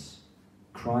sinners,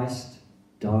 Christ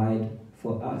died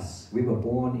for us. We were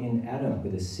born in Adam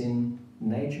with a sin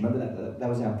nature. Remember that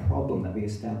was our problem that we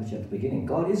established at the beginning.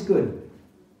 God is good,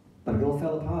 but it all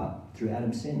fell apart through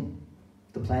Adam's sin.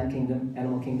 The plant kingdom,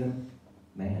 animal kingdom,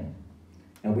 man.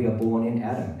 And we are born in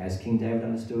Adam, as King David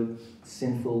understood,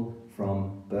 sinful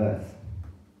from birth.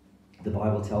 The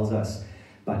Bible tells us,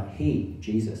 but he,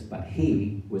 Jesus, but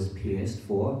he was pierced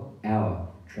for our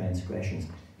transgressions.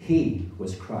 He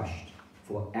was crushed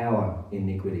for our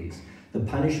iniquities. The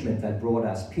punishment that brought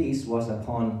us peace was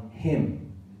upon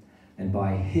him, and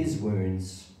by his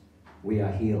wounds we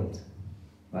are healed.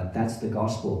 Right? That's the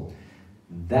gospel.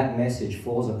 That message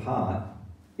falls apart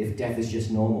if death is just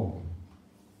normal.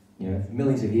 You know,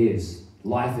 millions of years,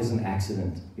 life is an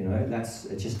accident. You know,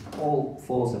 it just all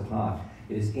falls apart.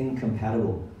 It is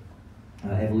incompatible.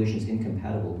 Evolution is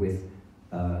incompatible with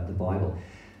the Bible.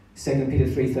 2 Peter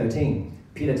 3:13.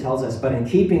 Peter tells us, but in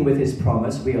keeping with his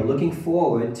promise, we are looking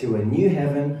forward to a new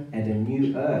heaven and a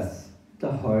new earth,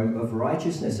 the home of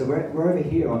righteousness. So we're over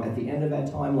here at the end of our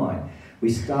timeline. We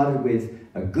started with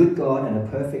a good God and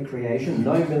a perfect creation,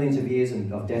 no millions of years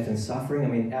of death and suffering. I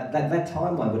mean, that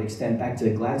timeline would extend back to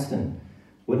Gladstone,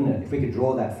 wouldn't it? If we could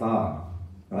draw that far,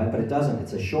 right? But it doesn't.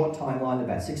 It's a short timeline,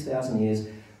 about 6,000 years,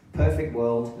 perfect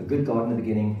world, a good God in the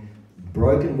beginning,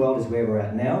 broken world is where we're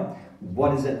at now.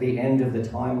 What is at the end of the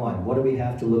timeline? What do we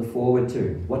have to look forward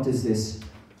to? What does this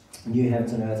new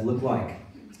heavens and earth look like?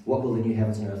 What will the new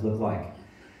heavens and earth look like?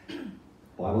 The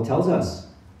Bible tells us,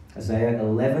 Isaiah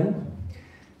 11,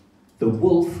 the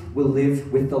wolf will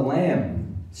live with the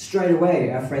lamb. Straight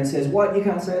away, our friend says, what? You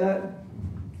can't say that?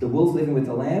 The wolf living with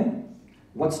the lamb?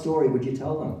 What story would you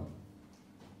tell them?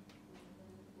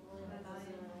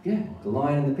 Yeah, the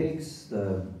lion and the pigs,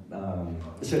 the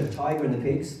tiger and the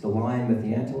pigs, the lion with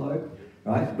the antelope,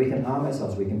 right? We can arm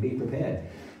ourselves, we can be prepared.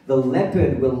 The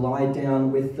leopard will lie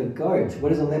down with the goat. What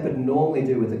does a leopard normally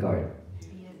do with the goat?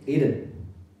 Eat it.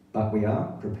 But we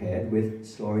are prepared with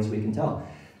stories we can tell.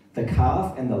 The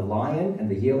calf and the lion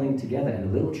and the yearling together, and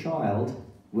the little child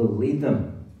will lead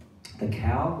them. The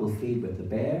cow will feed with the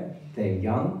bear, their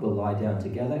young will lie down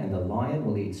together, and the lion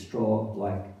will eat straw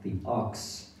like the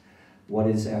ox. What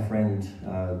is our friend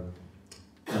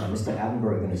Mr.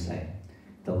 Attenborough going to say?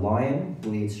 The lion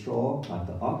will eat straw like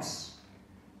the ox.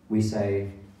 We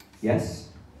say, yes.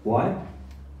 Why?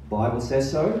 Bible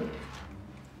says so.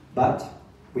 But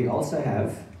we also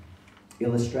have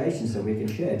illustrations that we can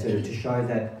share to show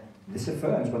that this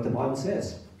affirms what the Bible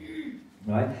says.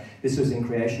 Right? This was in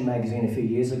Creation magazine a few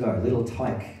years ago. Little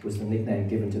Tyke was the nickname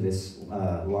given to this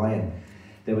lion.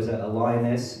 There was a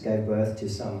lioness gave birth to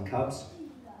some cubs.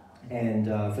 And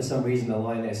for some reason, the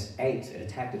lioness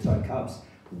attacked its own cubs.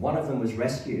 One of them was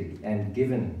rescued and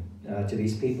given to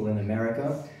these people in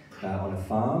America on a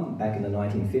farm back in the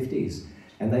 1950s.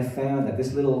 And they found that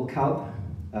this little cub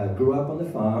grew up on the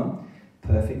farm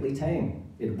perfectly tame.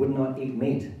 It would not eat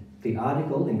meat. The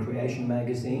article in Creation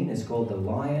magazine is called The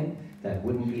Lion That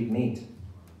Wouldn't Eat Meat.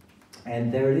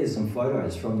 And there it is, some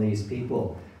photos from these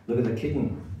people. Look at the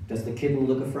kitten. Does the kitten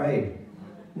look afraid?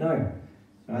 No.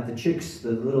 The chicks,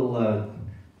 the little,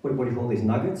 what do you call these,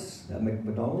 nuggets at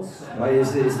McDonald's? Right?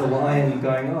 Is the lion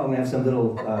going, oh, I'm going to have some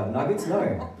little nuggets?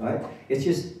 No, right? It's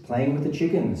just playing with the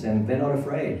chickens, and they're not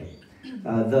afraid.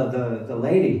 The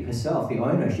lady herself, the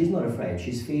owner, she's not afraid.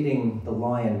 She's feeding the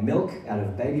lion milk out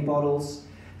of baby bottles.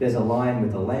 There's a lion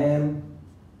with a lamb.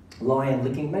 Lion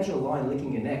licking, imagine a lion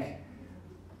licking your neck.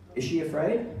 Is she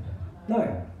afraid?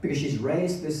 No, because she's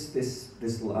raised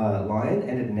this lion,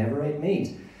 and it never ate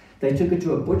meat. They took it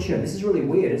to a butcher. This is really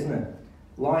weird, isn't it?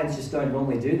 Lions just don't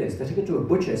normally do this. They took it to a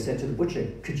butcher, said to the butcher,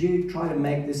 could you try to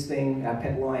make this thing, our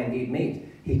pet lion, eat meat?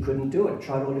 He couldn't do it.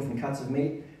 Tried all different cuts of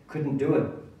meat, couldn't do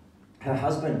it. Her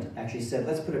husband actually said,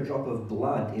 let's put a drop of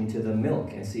blood into the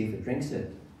milk and see if it drinks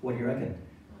it. What do you reckon?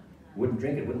 Wouldn't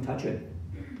drink it, wouldn't touch it.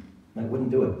 No, wouldn't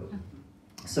do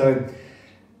it. So,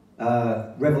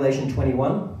 Revelation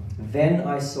 21, then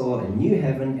I saw a new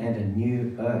heaven and a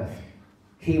new earth.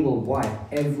 He will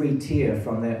wipe every tear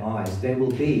from their eyes. There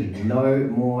will be no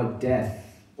more death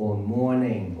or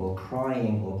mourning or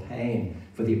crying or pain,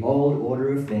 for the old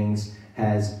order of things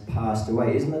has passed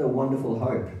away. Isn't that a wonderful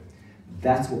hope?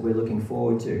 That's what we're looking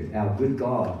forward to. Our good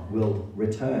God will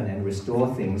return and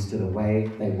restore things to the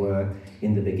way they were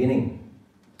in the beginning.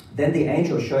 Then the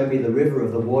angel showed me the river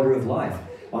of the water of life.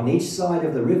 On each side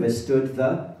of the river stood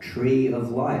the tree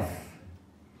of life.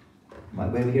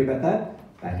 Might we ever hear about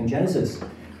that? Back in Genesis.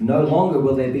 No longer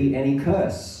will there be any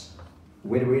curse.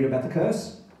 Where do we read about the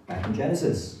curse? Back in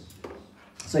Genesis.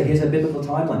 So here's a biblical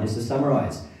timeline, just to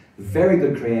summarize. Very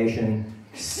good creation.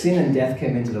 Sin and death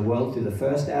came into the world through the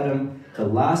first Adam. The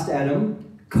last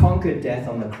Adam conquered death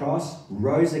on the cross,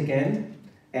 rose again,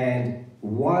 and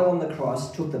while on the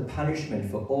cross took the punishment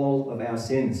for all of our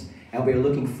sins. And we're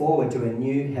looking forward to a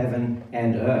new heaven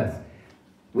and earth.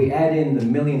 We add in the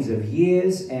millions of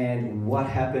years, and what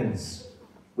happens?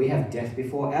 We have death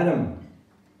before Adam.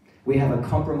 We have a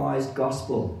compromised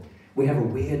gospel. We have a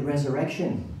weird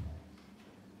resurrection.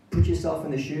 Put yourself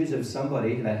in the shoes of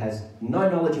somebody that has no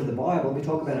knowledge of the Bible. We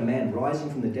talk about a man rising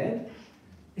from the dead.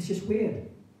 It's just weird.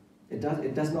 It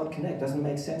does not connect. Doesn't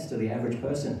make sense to the average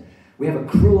person. We have a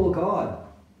cruel God.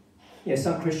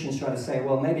 Some Christians try to say,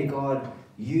 well, maybe God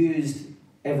used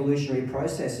evolutionary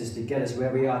processes to get us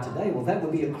where we are today. Well, that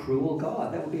would be a cruel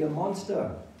God. That would be a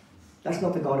monster. That's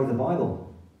not the God of the Bible.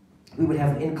 We would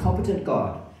have an incompetent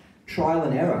God. Trial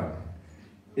and error.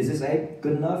 Is this ape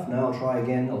good enough? No, I'll try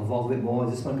again. I'll evolve a bit more.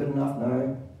 Is this one good enough?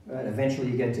 No. Right? Eventually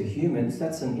you get to humans.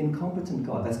 That's an incompetent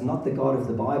God. That's not the God of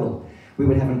the Bible. We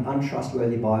would have an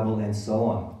untrustworthy Bible and so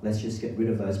on. Let's just get rid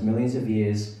of those millions of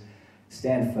years,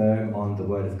 stand firm on the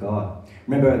Word of God.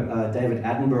 Remember David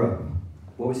Attenborough.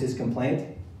 What was his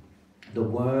complaint? The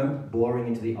worm boring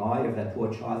into the eye of that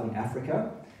poor child in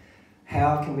Africa.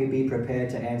 How can we be prepared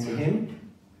to answer him?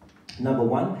 Number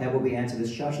one, how will we answer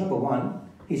this charge? Number one,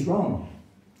 he's wrong.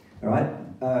 All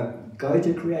right? Go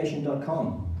to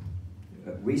creation.com.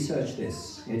 Research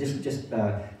this. Just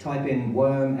type in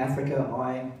worm, Africa,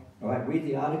 eye. All right? Read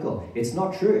the article. It's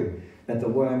not true that the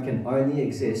worm can only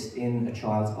exist in a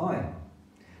child's eye.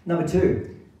 Number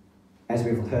two, as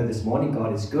we've heard this morning,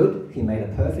 God is good. He made a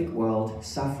perfect world.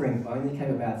 Suffering only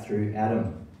came about through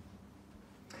Adam.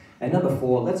 And number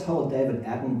four, let's hold David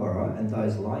Attenborough and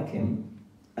those like him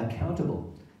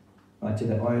accountable, right, to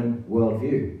their own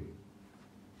worldview.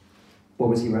 What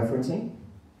was he referencing?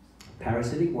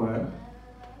 Parasitic worm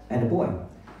and a boy.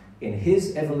 In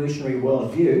his evolutionary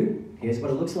worldview, here's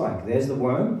what it looks like. There's the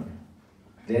worm,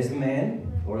 there's the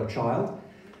man or a child.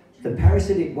 The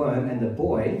parasitic worm and the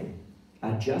boy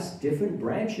are just different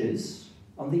branches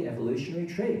on the evolutionary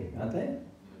tree, aren't they?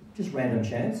 Just random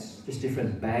chance, just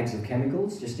different bags of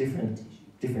chemicals, just different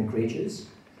creatures.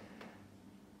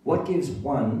 What gives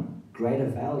one greater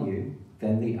value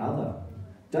than the other?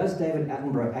 Does David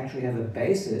Attenborough actually have a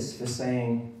basis for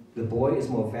saying the boy is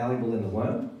more valuable than the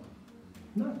worm?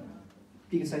 No.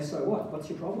 You can say, so what? What's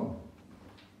your problem?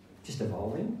 Just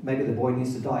evolving? Maybe the boy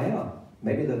needs to die out.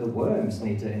 Maybe the worms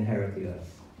need to inherit the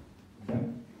earth. You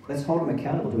know? Let's hold him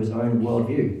accountable to his own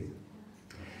worldview.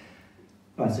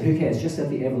 Right, so who cares? Just let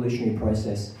the evolutionary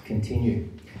process continue.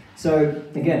 So,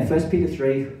 again, 1 Peter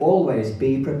 3, always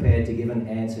be prepared to give an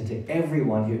answer to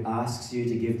everyone who asks you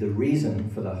to give the reason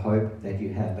for the hope that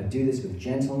you have. But do this with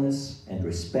gentleness and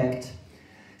respect.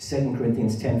 2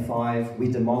 Corinthians 10:5,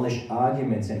 we demolish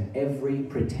arguments and every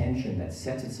pretension that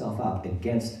sets itself up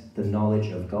against the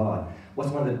knowledge of God. What's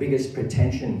one of the biggest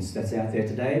pretensions that's out there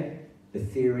today? The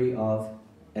theory of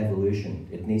evolution.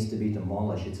 It needs to be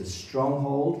demolished. It's a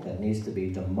stronghold that needs to be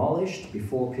demolished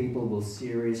before people will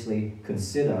seriously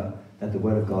consider that the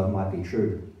Word of God might be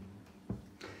true.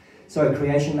 So,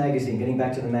 Creation Magazine, getting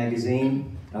back to the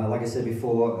magazine, like I said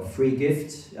before, a free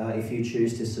gift if you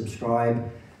choose to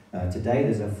subscribe. Today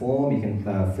there's a form, you can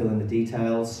fill in the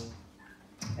details,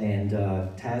 and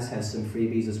Taz has some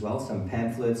freebies as well, some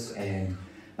pamphlets and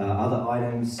other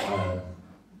items.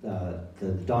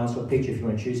 The dinosaur picture, if you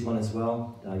want to choose one as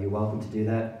well, you're welcome to do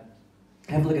that.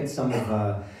 Have a look at some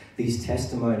of these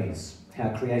testimonies, how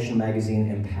Creation Magazine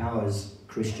empowers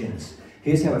Christians.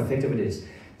 Here's how effective it is.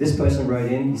 This person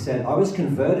wrote in, he said, I was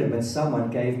converted when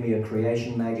someone gave me a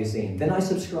Creation Magazine. Then I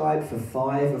subscribed for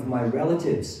 5 of my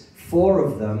relatives. 4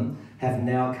 of them have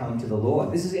now come to the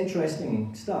Lord. This is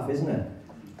interesting stuff, isn't it?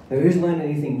 So who's learned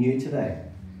anything new today?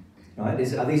 Right?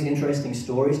 Are these interesting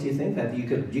stories, do you think, that you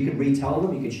could retell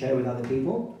them, you could share with other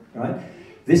people? Right?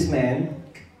 This man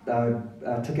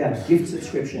took out gift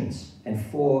subscriptions, and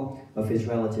 4 of his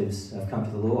relatives have come to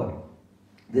the Lord.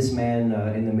 This man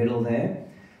in the middle there,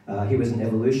 he was an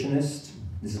evolutionist.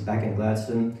 This is back in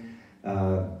Gladstone.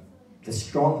 The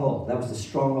stronghold, that was the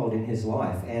stronghold in his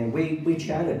life. And we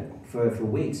chatted for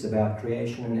weeks about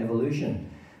creation and evolution.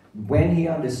 When he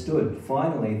understood,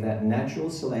 finally, that natural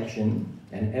selection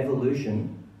and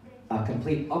evolution are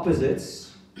complete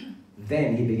opposites,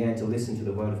 then he began to listen to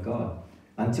the Word of God.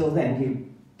 Until then, he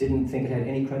didn't think it had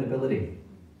any credibility.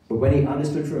 But when he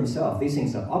understood for himself, these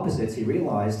things are opposites, he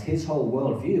realized his whole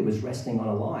worldview was resting on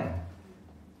a lie.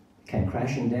 Came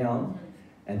crashing down,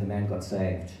 and the man got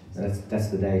saved. That's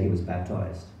the day he was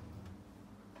baptized.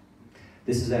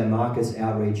 This is our Marcus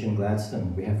outreach in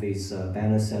Gladstone. We have these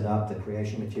banners set up, the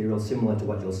creation material, similar to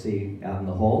what you'll see out in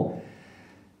the hall.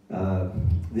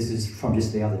 This is from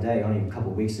just the other day, only a couple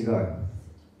of weeks ago,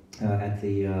 at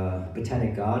the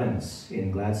Botanic Gardens in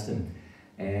Gladstone.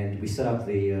 And we set up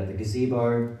the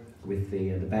gazebo with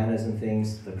the banners and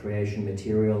things, the creation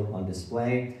material on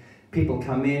display. People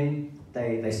come in,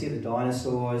 they see the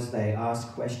dinosaurs, they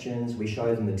ask questions, we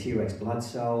show them the T-Rex blood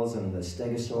cells and the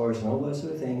Stegosaurus and all those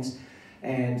sort of things.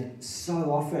 And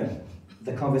so often,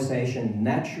 the conversation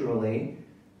naturally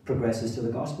progresses to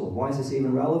the gospel. Why is this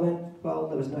even relevant? Well,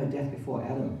 there was no death before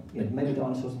Adam. You know, maybe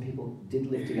dinosaurs and people did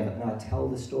live together. And I tell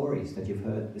the stories that you've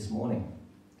heard this morning.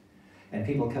 And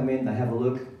people come in, they have a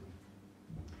look.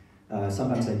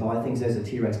 Sometimes they buy things. There's the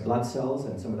T-Rex blood cells,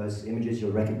 and some of those images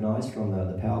you'll recognize from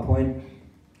the PowerPoint.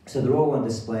 So they're all on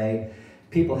display.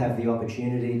 People have the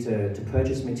opportunity to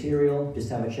purchase material,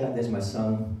 just have a chat. There's my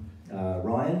son,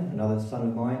 Ryan, another son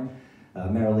of mine.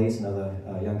 Marilise, another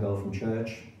young girl from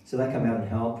church. So they come out and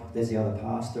help. There's the other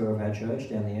pastor of our church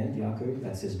down the end, Yaku,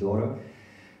 that's his daughter.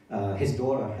 His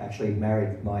daughter actually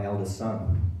married my eldest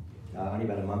son only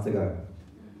about a month ago.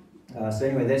 So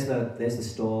anyway, there's the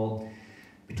stall.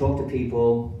 We talk to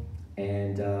people,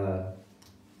 and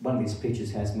one of these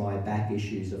pictures has my back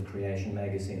issues of Creation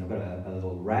magazine. I've got a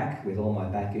little rack with all my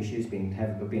back issues.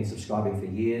 I've been subscribing for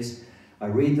years. I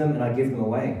read them and I give them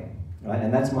away, right?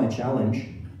 And that's my challenge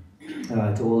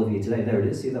to all of you today. There it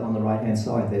is. See that on the right-hand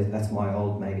side? That's my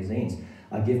old magazines.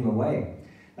 I give them away.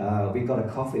 We got a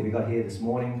coffee. We got here this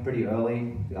morning pretty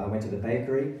early. I went to the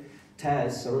bakery.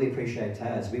 Taz, I really appreciate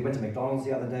Taz. We went to McDonald's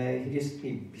the other day. He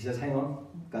says, hang on,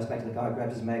 goes back to the car,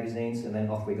 grabs his magazines, and then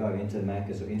off we go into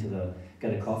Macca's or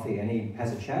get a coffee, and he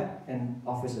has a chat and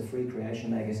offers a free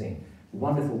Creation magazine.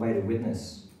 Wonderful way to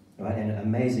witness, right? And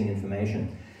amazing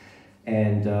information.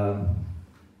 And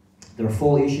there are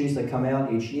 4 issues that come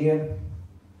out each year.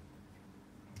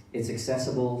 It's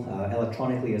accessible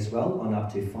electronically as well on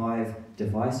up to 5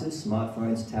 devices,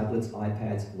 smartphones, tablets,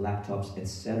 iPads, laptops,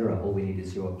 etc. All we need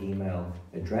is your email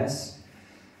address.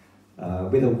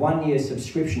 With a 1-year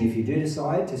subscription, if you do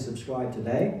decide to subscribe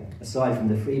today, aside from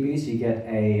the freebies, you get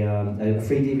a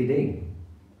free DVD.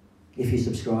 If you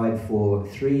subscribe for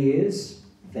 3 years,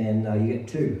 then you get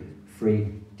 2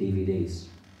 free DVDs.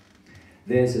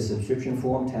 There's a subscription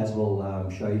form. Taz will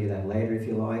show you that later if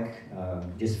you like.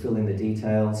 Just fill in the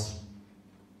details,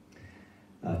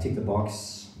 tick the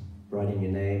box, write in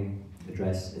your name,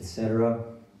 address, etc.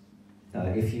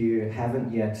 If you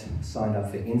haven't yet signed up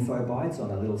for info bites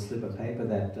on a little slip of paper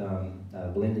that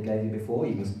Belinda gave you before,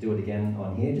 you can do it again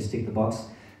on here. Just tick the box,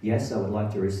 yes, I would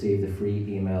like to receive the free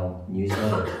email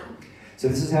newsletter. So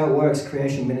this is how it works.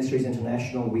 Creation Ministries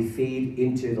International, we feed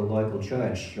into the local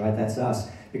church, right? That's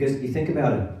us. Because you think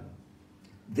about it,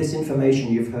 this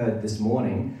information you've heard this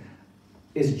morning,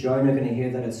 is Jonah going to hear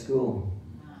that at school?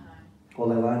 No. Or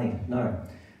Leilani? No.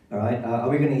 All right. Are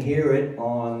we going to hear it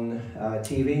on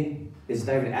TV? Is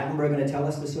David Attenborough going to tell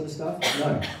us this sort of stuff?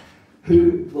 No.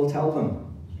 Who will tell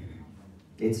them?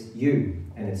 It's you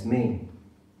and it's me.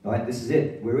 All right. This is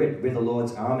it. We're the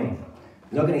Lord's army.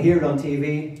 You're not going to hear it on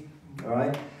TV. All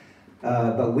right.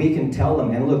 But we can tell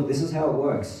them. And look, this is how it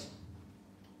works.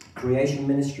 Creation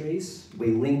Ministries, we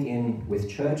link in with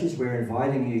churches. We're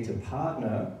inviting you to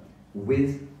partner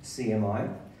with CMI.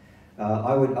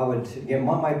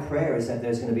 My prayer is that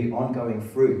there's going to be ongoing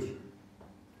fruit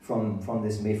from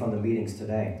the meetings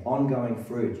today. Ongoing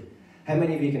fruit. How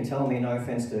many of you can tell me, no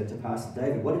offense to Pastor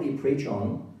David, what did he preach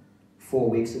on 4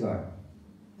 weeks ago?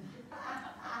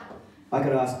 I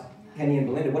could ask Kenny and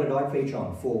Belinda, what did I preach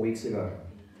on 4 weeks ago?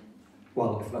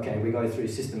 Well, okay, we go through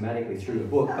systematically through the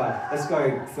book, but let's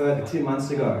go further, 2 months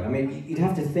ago. I mean, you'd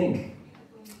have to think,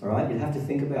 all right? You'd have to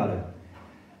think about it.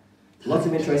 Lots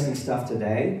of interesting stuff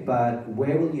today, but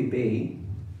where will you be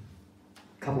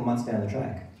a couple months down the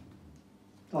track?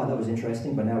 Oh, that was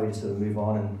interesting, but now we just sort of move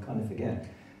on and kind of forget.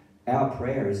 Our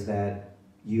prayer is that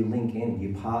you link in,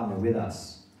 you partner with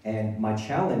us. And my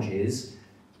challenge is,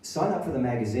 sign up for the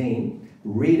magazine,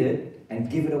 read it, and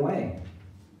give it away.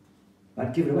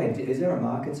 Right, give it away. Is there a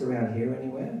markets around here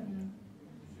anywhere?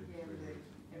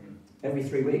 Every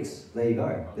 3 weeks. There you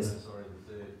go. Sorry,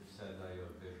 the 3rd Saturday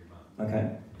of every month.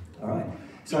 Okay. All right.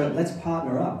 So let's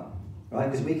partner up, right?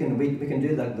 Because we can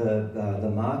do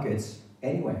the markets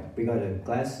anywhere. We go to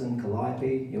Gladstone,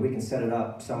 Calliope. We can set it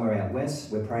up somewhere out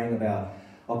west. We're praying about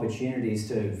opportunities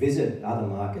to visit other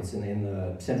markets in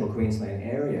the central Queensland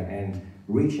area and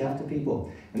reach out to people.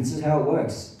 And this is how it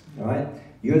works. All right.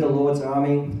 You're the Lord's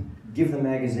army. Give the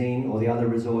magazine or the other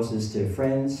resources to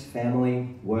friends,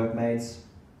 family, workmates.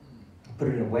 Put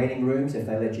it in waiting rooms if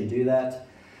they let you do that.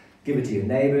 Give it to your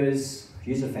neighbours.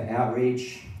 Use it for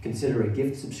outreach. Consider a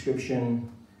gift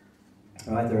subscription.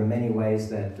 All right, there are many ways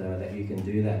that you can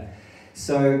do that.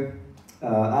 So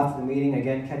after the meeting,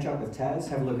 again, catch up with Taz.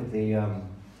 Have a look at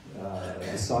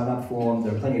the sign-up form.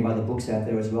 There are plenty of other books out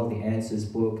there as well. The Answers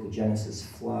book, the Genesis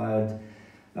Flood.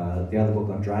 The other book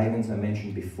on dragons I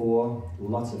mentioned before,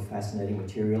 lots of fascinating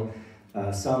material.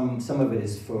 Some of it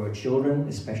is for children,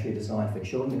 especially designed for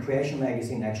children. The Creation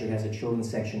magazine actually has a children's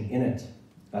section in it.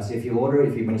 So if you order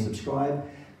it, when you subscribe,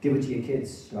 give it to your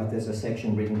kids. Right? There's a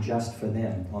section written just for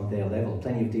them on their level.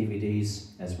 Plenty of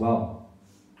DVDs as well.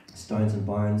 Stones and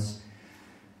Bones.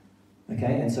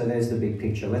 Okay, and so there's the big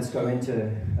picture. Let's go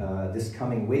into this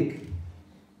coming week.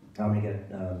 I'm going to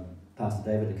get Pastor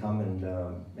David to come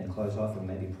and close off and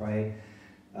maybe pray.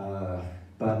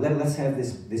 But let's have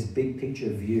this big picture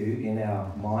view in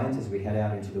our minds as we head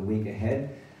out into the week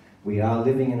ahead. We are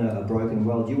living in a broken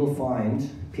world. You will find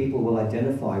people will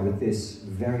identify with this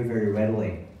very, very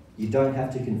readily. You don't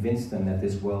have to convince them that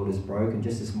this world is broken.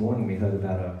 Just this morning we heard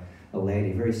about a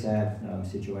lady, very sad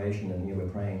situation, and we're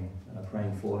praying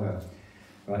for her.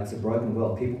 Right? It's a broken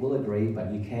world. People will agree,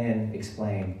 but you can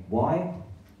explain why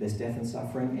there's death and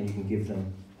suffering, and you can give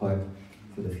them hope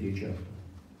for the future.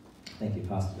 Thank you,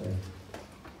 Pastor Dave.